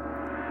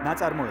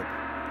 ნაწარმოები.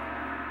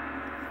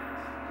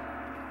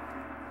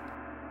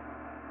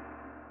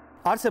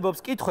 არსებობს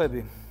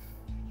კითხვები,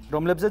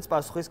 რომლებზეც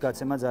პასუხის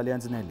გაცემა ძალიან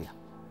ძნელია.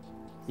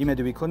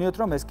 იმედი ვიქონიოთ,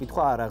 რომ ეს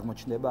კითხვა არ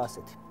აღმოჩნდება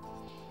ასეთი.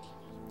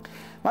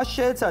 მას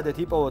შეეცადეთ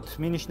იპოვოთ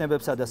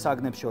მინიშნებებსა და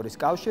საგნებს შორის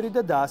კავშირი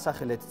და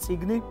დაასახელეთ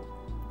წიგნი,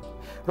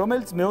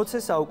 რომელიც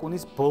მე-20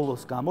 საუკუნის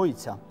ბოლოს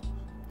გამოიცა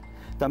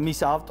და მის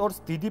ავტორს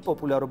დიდი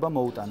პოპულარობა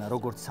მოუტანა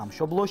როგორც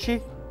სამშობლოში,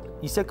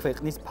 ისე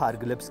ქვეყნის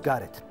ფარგლებს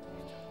გარეთ.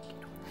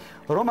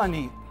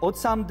 რომანი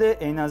 20-მდე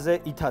ენაზე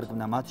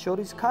ითარგმნა, მათ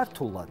შორის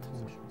ქართულად.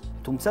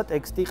 თუმცა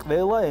ტექსტი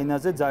ყველა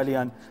ენაზე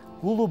ძალიან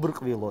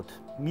გულუბრყვილოდ,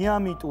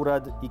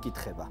 მიამიტურად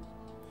იკითხება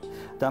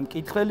და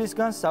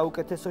მკითხველისგან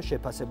საუკეთესო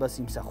შეფასებას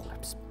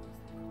იმსახურებს.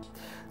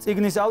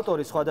 წიგნის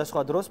ავტორი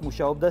სხვადასხვა დროს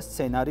მუშაობდა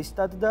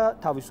სცენარისტად და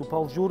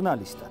თავისუფალ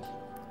ჟურნალისტად.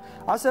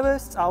 ასევე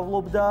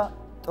სწავლობდა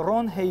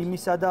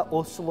ტრონჰეიმისა და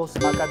ოსლოს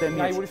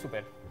აკადემიაში. ნაიური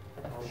სუპერ.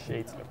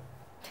 შეიძლება.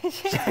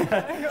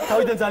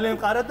 თავიდან ძალიან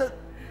მყარად და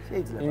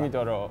შეიძლება.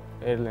 იმიტომ რომ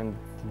ერლენ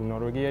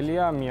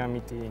ნორვეგიელია,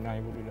 მიამიტი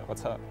ნაიური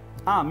რაღაცა.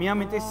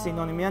 მიამიტის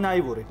სინონიმია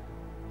ნაივური.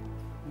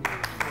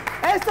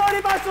 ეს სწორი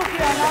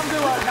პასუხია,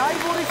 ნამდვილად,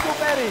 ნაივური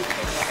სუპერი.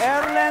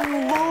 ერლენ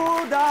ლუ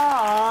და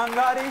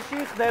ანგარიში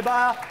ხდება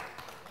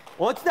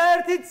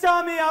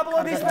 21-3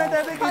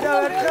 აპლოდისმენტები კიდევ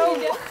ერთხელ.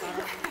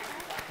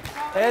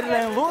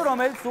 ერლენ ლუ,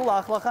 რომელიც სულ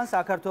ახლახან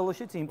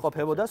საქართველოშიც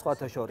იმყოფებოდა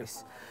სხვათა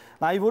შორის.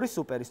 ნაივური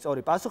სუპერი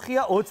სწორი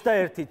პასუხია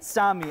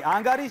 21-3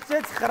 ანგარიშზე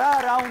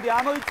 9 რაუნდი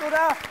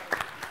ამოიწურა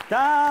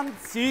და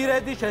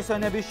მცირედი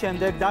შესვენების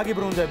შემდეგ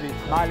დაგიბრუნდებით.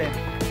 მალე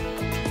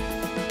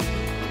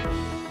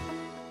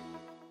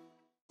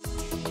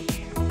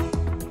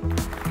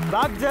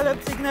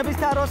ვაგრძელებთ წიგნების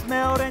თაროს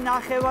მეორე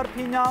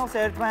ნახევარფინალს.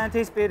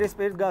 ერთმანეთის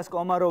პირისპირ დგას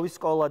კომაროვის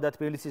სკოლა და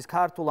თბილისის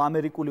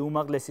ქართულ-ამერიკული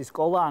უმაღლესი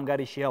სკოლა.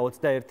 ანგარიშია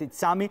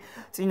 21-3.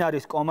 წინ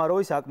არის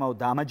კომაროვის საკმაოდ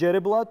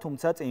დამაჯერებლად,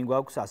 თუმცა წინ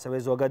გვაქვს ასევე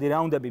ზოგადი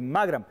რაუნდები.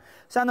 მაგრამ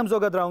სანამ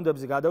ზოგად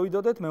რაუნდებზე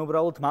გადავიდოდეთ, მე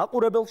უბრალოდ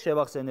მაყურებელს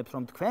შევახსენებთ,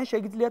 რომ თქვენ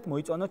შეგიძლიათ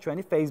მოიწონოთ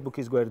ჩვენი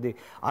Facebook-ის გვერდი,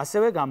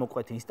 ასევე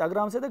გამოყვეთ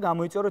Instagram-ზე და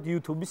გამოიწეროთ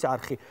YouTube-ის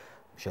არხი.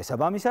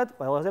 შესაბამისად,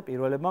 ყველაზე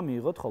პირველებმა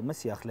მიიღოთ ხოლმე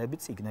სიახლეები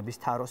წიგნების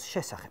თაროს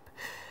შესახებ.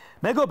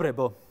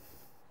 მეგობრებო,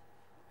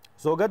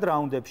 ზოგად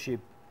რაუნდებში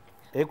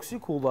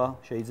 6 ქულა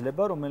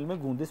შეიძლება რომელიმე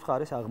გუნდის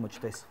მხარეს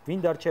აღმოჩნდეს. ვინ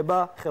დარჩება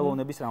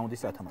ხელოვნების რაუნდის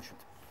სათამაშოდ?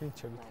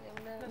 ვინჩები?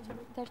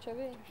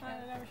 დარჩები?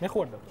 მე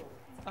ხوار დავჭი.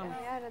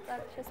 არა,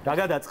 წარჩეს. რა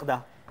გადაწყდა?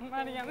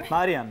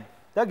 მარიამი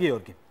და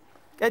გიორგი.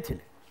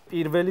 კეთილი.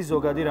 პირველი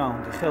ზოგადი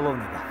რაუნდი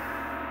ხელოვნება.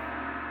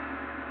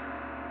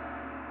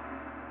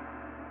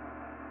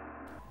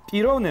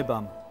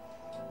 პიროვნებამ,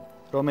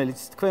 რომელიც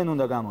თქვენ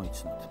უნდა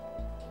გამოიცნოთ.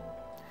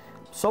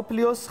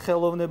 სოფლიოს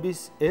ხელოვნების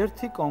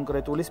ერთი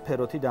კონკრეტული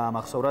სფეროთი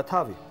დაამახსოვრა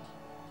თავი.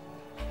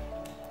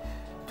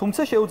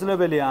 თუმცა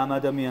შეუძლებელია ამ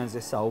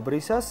ადამიანზე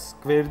საუბრისას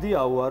გვერდი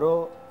აუარო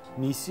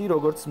მისი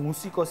როგორც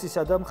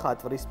მუსიკოსისა და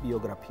მხატვრის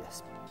ბიოგრაფიას.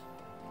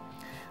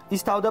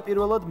 ის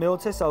თავდაპირველად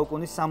მე-20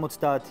 საუკუნის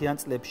 70-იან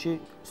წლებში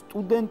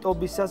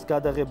სტუდენტობისას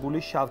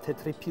გადაღებული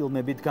შავ-თეთრი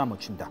ფილმებით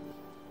გამოჩნდა.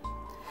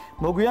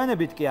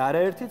 მოგვიანებით კი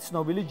არაერთი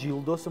ცნობილი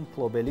ჯილდოს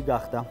მფლობელი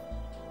გახდა.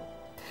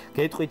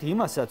 გეტყვით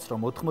იმასაც,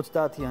 რომ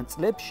 90-იან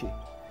წლებში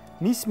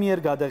მის მიერ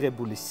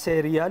გადაღებული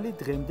სერიალი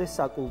დღემდე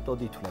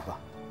საკულტოდ ითვლება.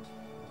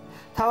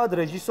 თავად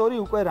რეჟისორი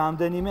უკვე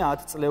რამდენიმე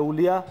 10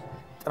 წლეულია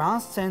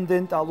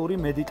ტრანსცენდენტალური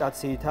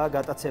მედიტაციითაა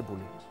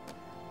გატაცებული.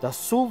 და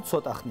სულ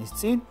ცოტა ხნის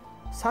წინ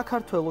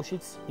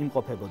საქართველოშიც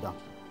იმყოფებოდა.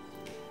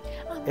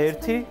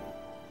 1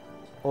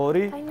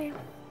 2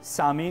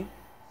 3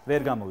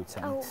 ვერ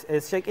გამოვიცანით.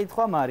 ეს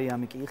შეკითხვა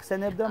მარიამი კი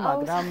იხსენებდა,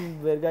 მაგრამ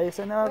ვერ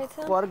გაიხსენა,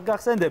 ხო არ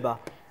გახსენდება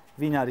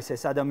ვინ არის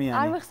ეს ადამიანი?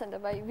 არ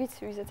მეხსენდება, აი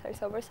ვიცი ვიზეც არის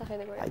საუბარი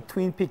სახელებია. აი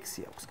Twin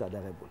Peaks-ი აქვს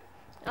გადაღებული.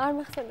 არ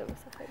მეხსენდება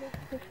სახელები.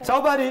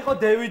 საუბარი იყო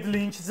დევიდ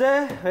ლინჩზე,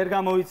 ვერ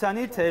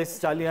გამოვიცანით, ეს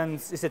ძალიან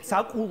ისეთ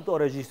საკულტო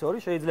რეჟისორი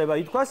შეიძლება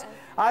ითქვას.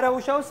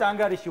 არაუშავს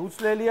ანგარიში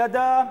უცვლელია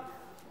და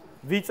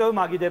ვიწევ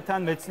მაგიდებთან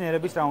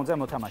მეცნიერების რაუნდზე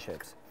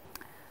მოთამაშეებს.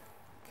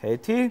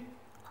 ქეთი,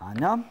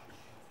 ანა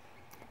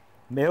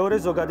მეორე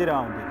ზოგადი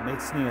რაუნდი,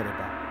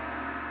 მეცნიერება.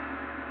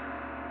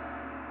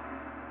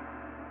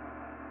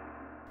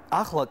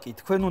 ახლა კი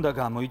თქვენ უნდა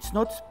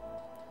გამოიცნოთ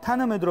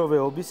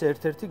თანამედროვეობის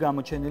ერთ-ერთი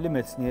გამოჩენილი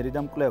მეცნიერი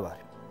და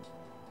მკვლევარი.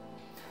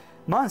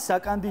 მან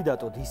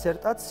საკანდიდატო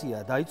დისერტაცია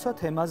დაიცვა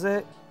თემაზე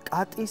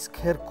კატის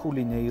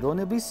ქერქული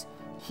ნეირონების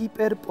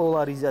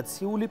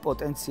ჰიპერპოლარიზაციული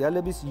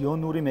პოტენციალების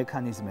იონური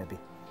მექანიზმები.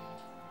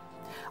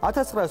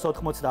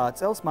 1990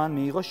 წელს მან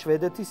მიიღო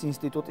შვედეთის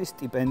ინსტიტუტის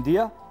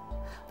სტიპენდია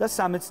და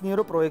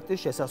სამეცნიერო პროექტის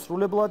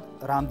შესასრულებლად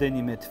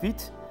რამდენიმე თვით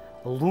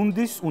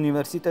ლუნდის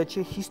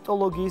უნივერსიტეტში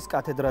ჰისტოლოგიის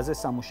კათედრაზე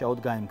სამუშაოდ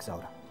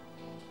გაემგზავრა.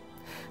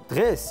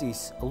 დღეს ის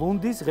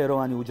ლუნდის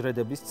ღეროვანი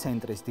უჯრედების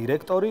ცენტრის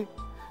დირექტორი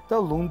და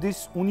ლუნდის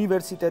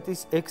უნივერსიტეტის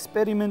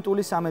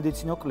ექსპერიმენტული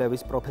სამედიცინო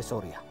კვლევის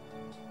პროფესორია.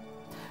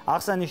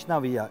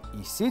 აღსანიშნავია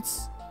ისიც,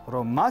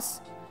 რომ მას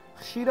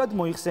ხშირად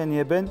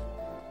მოიხსენიებენ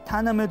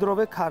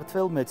თანამედროვე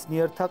ქართველ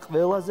მეცნიერთა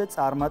ყველაზე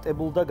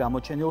წარმატებულ და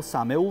გამოჩენილ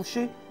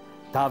სამეულში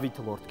დავით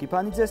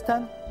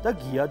ლორთქიფანიძესთან და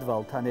გიად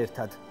ვალთან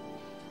ერთად.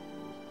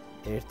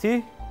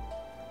 1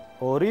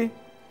 2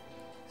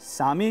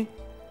 3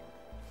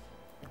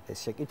 ეს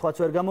შეკითხვაც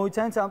ვერ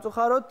გამოვიცანეთ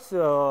სამწუხაროდ,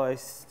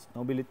 ეს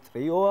ცნობილი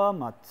ტრიოა,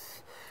 მათ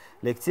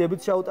ლექციებიც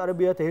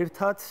ჩაუტარებიათ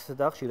ერთად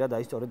და ხშირად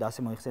აი სწორედ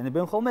ასე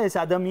მოიხსენებენ ხოლმე. ეს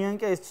ადამიანი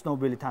კი ეს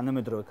ცნობილი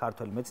თანამედროვე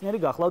ქართველი მეცნიერი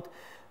გახლავთ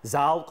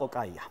ზაალ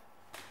ყოკაია.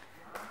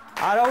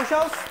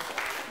 არაუშავს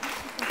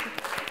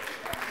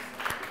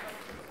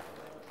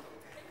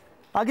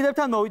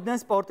აგიდებთან მოვიდნენ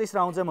სპორტის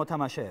რაუნდზე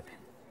მოთამაშეები.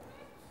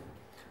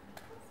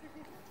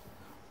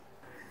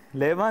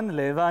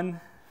 ლევან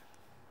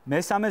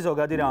მესამე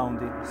ზოგადი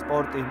რაუნდი,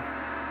 სპორტი.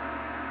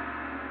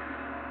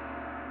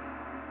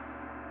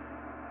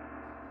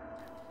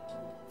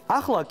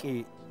 ახლა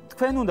კი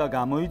თქვენ უნდა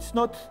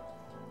გამოიცნოთ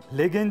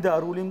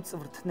ლეგენდარული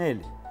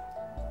მწვრთნელი,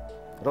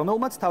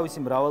 რომელმაც თავისი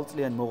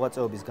მრავალწლიანი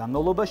მოღვაწეობის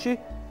განმავლობაში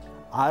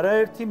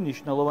არაერთი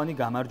მნიშვნელოვანი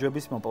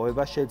გამარჯვების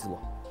მოპოვება შეძლო.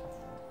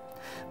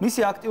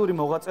 მისი აქტიური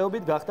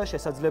მოღვაწეობით გახდა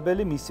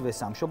შესაძლებელი მისივე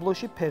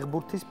სამშობლოში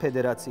ფეხბურთის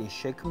ფედერაციის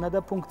შექმნა და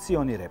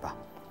ფუნქციონირება.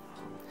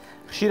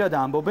 ხშირად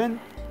ამბობენ,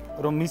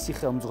 რომ მისი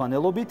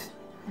ხელმძღვანელობით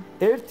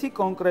ერთი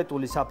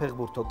კონკრეტული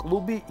საფეხბურთო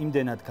კლუბი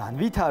იმდენად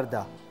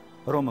განვითარდა,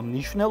 რომ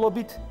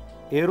მნიშვნელობით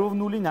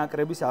ეროვნული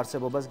ნაკრების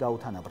არსებობას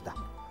გაუთანაბრდა.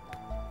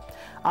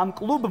 ამ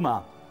კლუბმა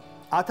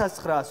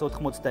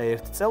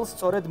 1981 წელს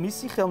სწორედ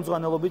მისი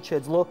ხელმძღვანელობით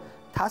შეძლო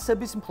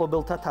თასების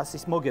მფლობელთა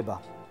თასის მოგება,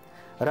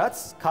 რაც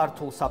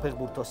ქართულ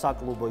საფეხბურთო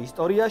საკლუბო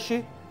ისტორიაში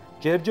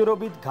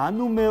ჯერჯერობით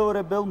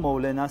განუმეორებელ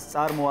მოვლენას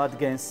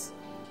წარმოადგენს.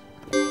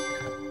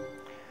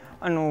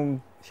 ანუ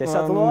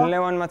შესაძლოა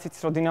ლევანმაც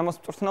იცის რომ დინამოს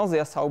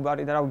მწვრთნელზეა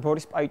საუბარი და რა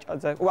ბორის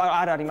პაიჭაძე.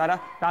 არ არის, მაგრამ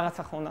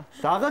რაღაცა ხონდა.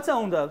 რაღაცა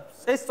უნდა.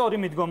 ეს სწორი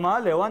მიდგომაა,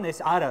 ლევან, ეს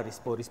არ არის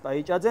ბორის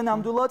პაიჭაძე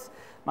ნამდვილად,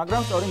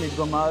 მაგრამ სწორი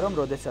მიდგომაა, რომ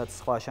როდესაც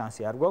სხვა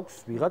შანსი არ გვაქვს,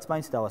 ვიღაც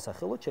მაინც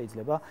დავასახელოთ,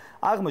 შეიძლება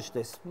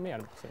აღმოჩნდეს. მე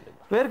არ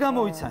მგხსენდება. ვერ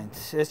გამოვიცანით.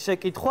 ეს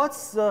შეკითხვაც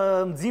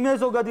მძიმე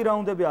ზოგადი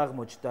რაუნდები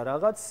აღმოჩნდა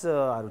რაღაც,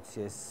 არ ვიცი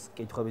ეს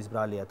კითხვების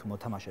ბრალია თუ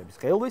მოთამაშეების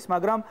ხელვის,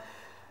 მაგრამ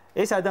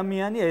ეს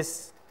ადამიანი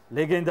ეს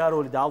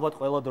ლეგენდარული და ალბათ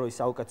ყველა დროის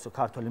საუკეთესო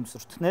ქართველი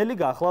მწვრთნელი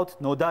გახლავთ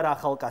ნოდარ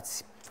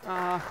ახალკაცი.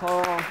 ხო.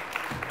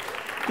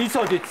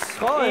 იცოდით,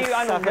 ხო?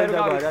 ანუ ვერ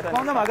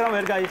გავიხსენეთ, მაგრამ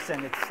ვერ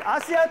გაიხსენეთ.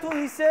 ასეა თუ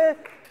ისე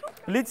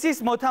ლიცის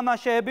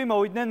მოთამაშეები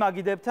მოვიდნენ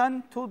მაგიდებთან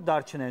თუ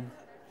დარჩნენ?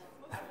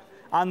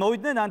 ან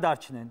მოვიდნენ, ან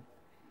დარჩნენ?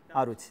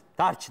 არ ვიცი,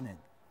 დარჩნენ.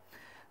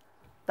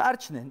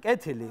 დარჩნენ,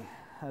 კეთილი.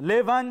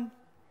 ლევან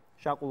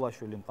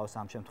შაყულაშვილი მყავს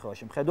ამ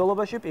შემთხვევაში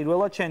მხედველობაში,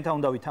 პირველად შენთან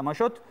უნდა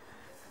ვითამაშოთ.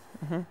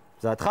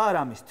 მზად ხარ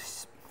ამისთვის?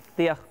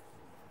 დიახ.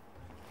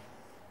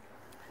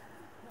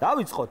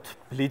 დავიწყოთ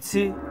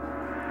ბლიცი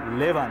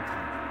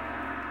ლევანთან.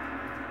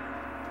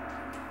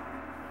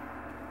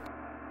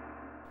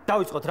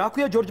 დავიწყოთ, რა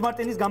ქვია ჯორჯ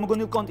მარტინის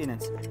გამოგონილ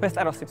კონტინენტს?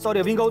 ვესტეროსი.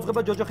 სწორია, ვინ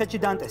გაუძღვება ჯოჯო ხეთში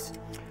დანტეს?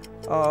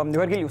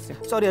 ვერგილიუსი.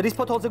 სწორია, რის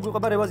ფოთოლზე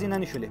გვიყვება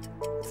რევაზინანიშვილი?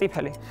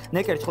 წიფელი.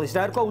 ნეკერჩხლის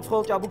რა ერქვა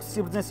უცხოელ ჭაბუკს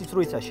სიბრძნეს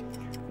სიცრუიცაში?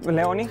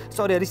 ლეონი.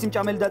 სწორია, რის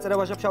მჭამელი დაწერა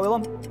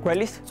ვაჟა-ფშაველამ?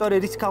 გველის. სწორია,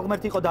 რის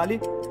ქალღმერთი იყო დალი?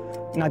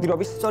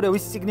 ნადირობის. სწორია,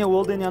 ვის ციგნია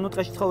უოლდენი ანუ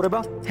ტყეში ცხოვრება?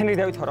 ჰენრი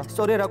დევიდ თორო.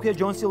 სწორია, რა ქვია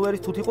ჯონ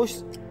სილვერის თუთიყუშს?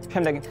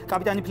 შემდეგი.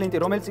 კაპიტანი ფლინტი,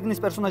 რომელი ციგნის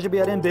პერსონაჟები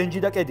არიან ბენჯი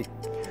და კედი?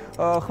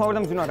 ხმაური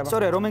და მძინვარება.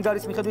 სწორია, რომენ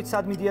გარის მიხედვით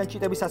სად მიდიან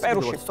ჩიტების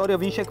სასიკვდილოდ? სწორია,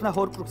 ვინ შექმნა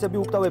ჰორკრუქსები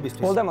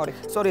უკტავებისთვის? ვოლდემორი.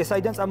 სწორია,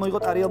 საიდან წამოიღო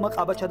ტარიელმა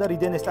ყაბაჩა და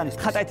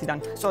რიდენესტანისთვის? ხატეთიდან.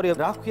 სწორია,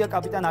 რა ჰქვია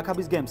კაპიტან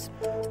აქაბის გემს?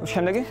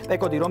 შემდეგი?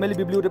 პეკოდი, რომელი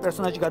ბიბლიური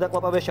პერსონაჟი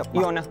გადაყლაპა ვეშაპმა?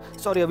 იონა.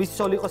 სწორია, ვის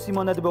ცოლი იყო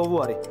სიმონა დე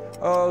ბოვუარი?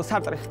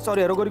 სარტრი.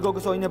 სწორია, როგორი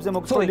გოგოს ოინებზე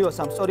მოგწოლ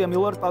ლიოსამ? სწორია,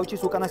 მილვარდ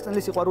პაუჩის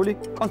უკანასკნელი სიყვარული?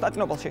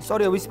 კონსტანტინოპოლში.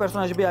 სწორია, ვის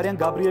პერსონაჟები არიან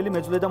გაბრიელი,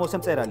 მეძვლე და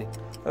მოსემწერალი?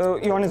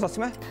 იონე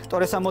ზოსიმე.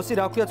 ტორესამოსი,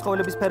 რა ჰქვია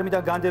ცხოველების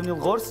ფერმიდან განდევნილ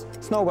ღორს?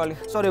 სნოუგალი.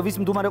 სწორია, ვის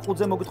მდუმარე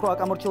ყურძე მოგითხრა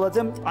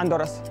აკამორჩილაძემ?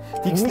 ანდორას.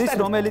 დიქსტრის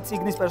რომელი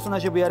წიგნის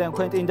პერსონაჟები არიან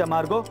კვენტინ და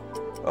მარგო?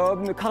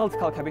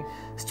 ქალთქალქები.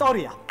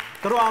 სწორია.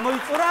 დრო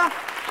ამოიწურა.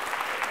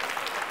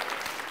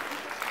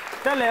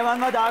 და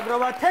ლევანმა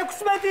დააგროვა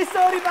 16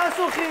 სწორი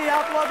პასუხი.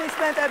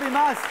 აპლოდისმენტები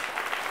მას.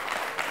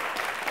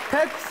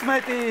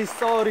 16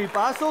 სწორი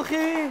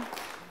პასუხი.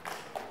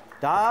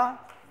 და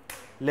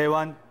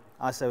ლევან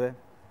ასევე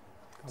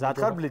მზად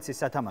ხარ ბლიცის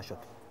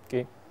სათამაშოდ?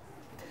 კი.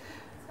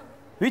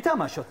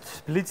 ვითამაშოთ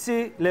ბლიცი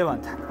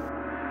ლევანთან.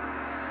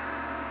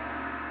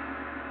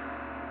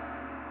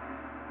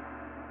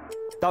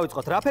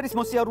 დავიწყოთ. რა ფერის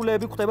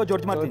მოსიარულეები გვხვდება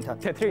ჯორჯ მარტინთან?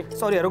 თეთრი.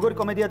 სწორია, როგორი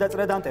კომედია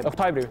დაწერა დანტემ?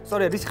 ღვთაებრივი.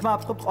 სწორია, რის ხმა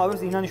აფრთხობ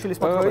ყვავილს ინანიშვილის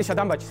მოთხრობაში? ისა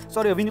დამბაჭის.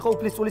 სწორია, ვინ იყო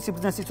უფლის წული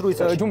სიბრძნეს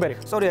სიცრუისაში? ჯუმბერი.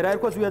 სწორია, რა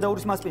ერქვა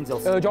ზვიადაურის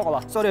მასპინძელს? ჯოყოლა.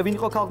 სწორია, ვინ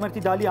იყო ქალღმერთი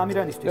დალი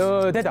ამირანისთვის?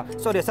 დედა.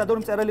 სწორია, სადორი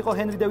მწერალი იყო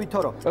ჰენრი დევიდ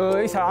თორო?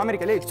 ისა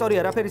ამერიკელი.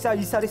 სწორია, რა ფერისა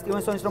ის არის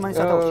სტივენსონის რომანის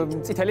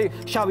სათაურში?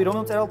 წითელი. შავი,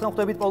 რომელ მწერალთან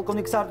ხვდებით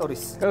პოლკოვნიკ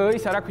სარტორის?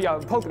 ისა რა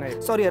ქვია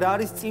ფოლკნერი. სწორია, რა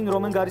არის წინ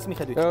რომენ გარის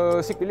მიხედვით?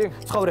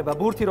 სიკვდილი. ცხოვრება,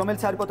 ბურთი,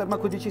 რომელიც ჰარი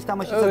პოტერმა კვიდიჩის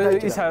თამაშისას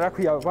დაიჭირა? ისა რა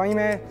ქვია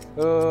ვაიმე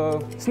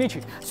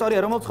სნიჩი. სწორია,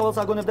 რომელ ცხოველს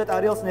აგონებდა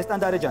ტარიელს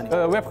ნესტან დარეჯანი?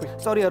 ვეფხვი.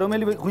 სწორია,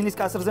 რომელი ღვინის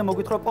კასრზე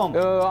მოგვითხრა პომ?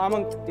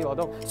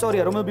 ამონტილადო.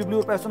 სწორია, რომელ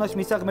ბიბლიურ პერსონაჟს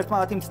მისცა ღმერთმა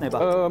ათიმცნება?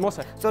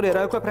 მოსე. სწორია,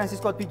 რა ერქვა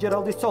ფრენსის სკოტ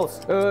ფიცჯერალდის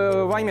ცოლს?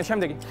 ვაიმე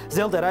შემდეგი.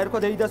 ზელდა, რა ერქვა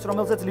დეიდას,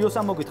 რომელზეც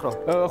ლიოსამ მოგვითხრა?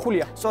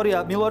 ხულია.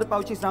 სწორია, მილვარდ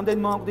პაუჩის რამდენი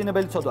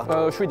მომაკვდინებელი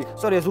ცოდვა? 7.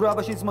 სწორია, ზურა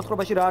აბაშიძის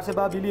მოთხრობაში რა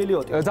არსებაა ბილი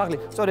ელიოტი? ძაღლი.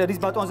 სწორია, რის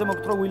ბატონზე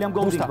მოგვითხრა უილიამ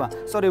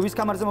გოლდინგმა? სწორია, ვის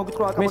კამარზე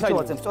მოგვითხრა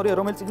აკამორჩილაძემ? სწორია,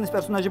 რომელი წიგნის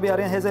პერსონაჟები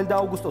არიან ჰეზელი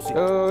და აუგუსტუსი?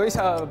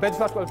 ისა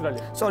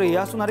ბედვარსკვლელი. სწორია,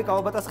 იასუნარი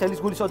კავაბატას ხელის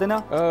გულის ოდენა?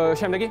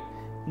 შემდეგი.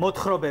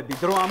 მოთხრობები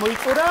დრო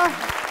ამოიწურა.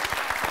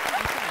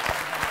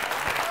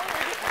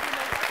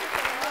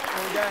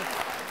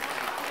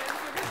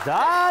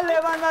 და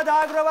ლევანმა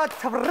დააგროვა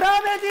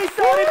 18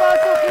 სწორი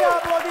პასუხი.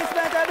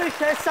 აპლოდისმენტები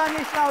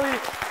შესანიშნავი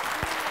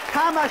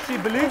თამაში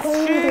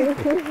ბლიცში.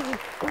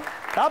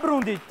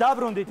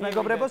 დაბრუნდით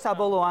მეგობრებო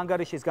საბოლოო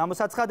ანგარიშის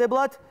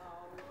გამოსაცხადებლად.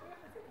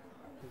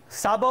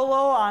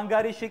 საბოლოო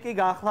ანგარიში კი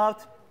გახლავთ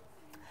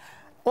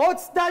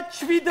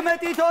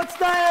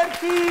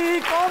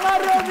 37-21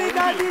 კომაროვი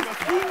გადის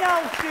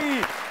ფინალში.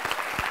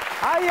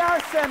 აი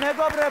ასე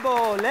მეგობრებო,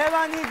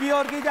 ლევანი,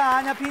 გიორგი და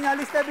ანა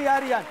ფინალისტები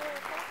არიან.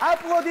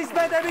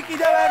 აპლოდისმენტები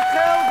კიდევ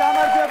ერთხელ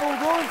გამარჯვებულ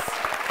გუნდს.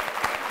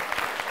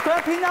 თქვენ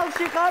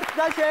ფინალში ხართ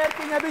და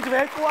შეერკინებით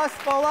ვეკუას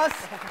სკოლას.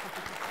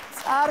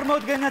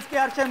 წარმოდგენაც კი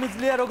არ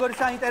შემიძლია როგორი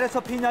საინტერესო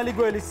ფინალი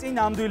გველის წინ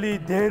ნამდვილი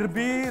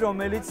დერბი,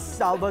 რომელიც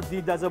ალბათ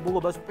დიდ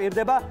დაძაბულობას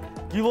ვპირდება.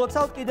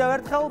 გილოცავთ კიდევ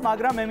ერთხელ,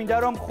 მაგრამ მე მინდა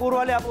რომ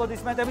ხურვალი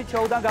აპლოდისმენტებით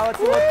შოუდან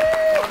გავაცილოთ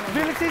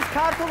თბილისის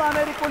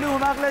ქართულ-ამერიკული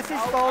უმაღლესი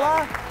სკოლა.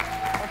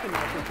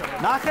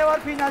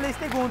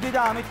 ნახევარფინალისტი გუნდი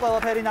და ამით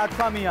ყველაფერი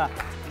ნათქვამია.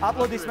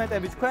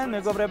 აპლოდისმენტები თქვენ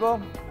მეგობრებო,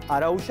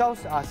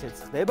 არაუშავს, ასეც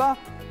ხდება.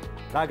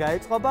 რა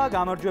გაეწყობა,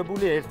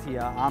 გამარჯვებული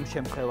ერთია ამ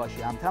შემთხვევაში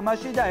ამ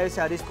თამაში და ეს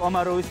არის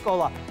კომაროვის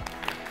სკოლა.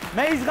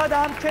 მე იზღად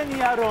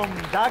ამჩენია რომ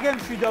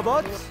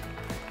დაგემშვიდობოთ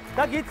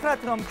და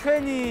გითხრათ რომ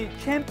ჩვენი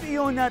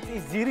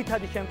ჩემპიონატის,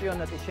 ძირითადი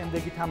ჩემპიონატის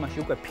შემდეგი თამაში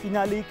უკვე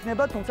ფინალი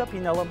იქნება, თუმცა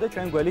ფინალამდე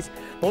ჩვენ გველის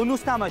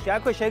ბონუს თამაში.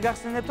 აქვე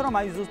შეგახსენებთ რომ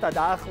აი ზუსტად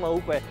ახლა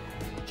უკვე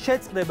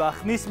შეწყდება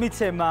ხმის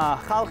მიცემა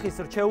ხალხის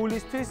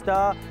რჩეულისთვის და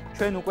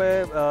ჩვენ უკვე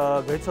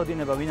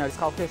გვეცოდინება ვინ არის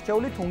ხალხის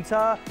რჩეული, თუმცა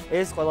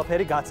ეს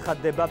ყველაფერი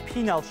გაცხადდება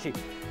ფინალში.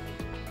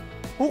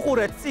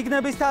 უყურეთ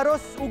წიგნების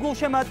თაროს,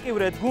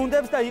 უგულშემატკივრეთ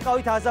გუნდებს და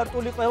იყავით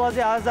აზარტული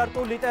ყველაზე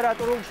აზარტულ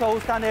ლიტერატურულ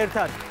შოუსთან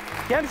ერთად.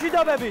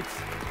 გემშვიდობებით!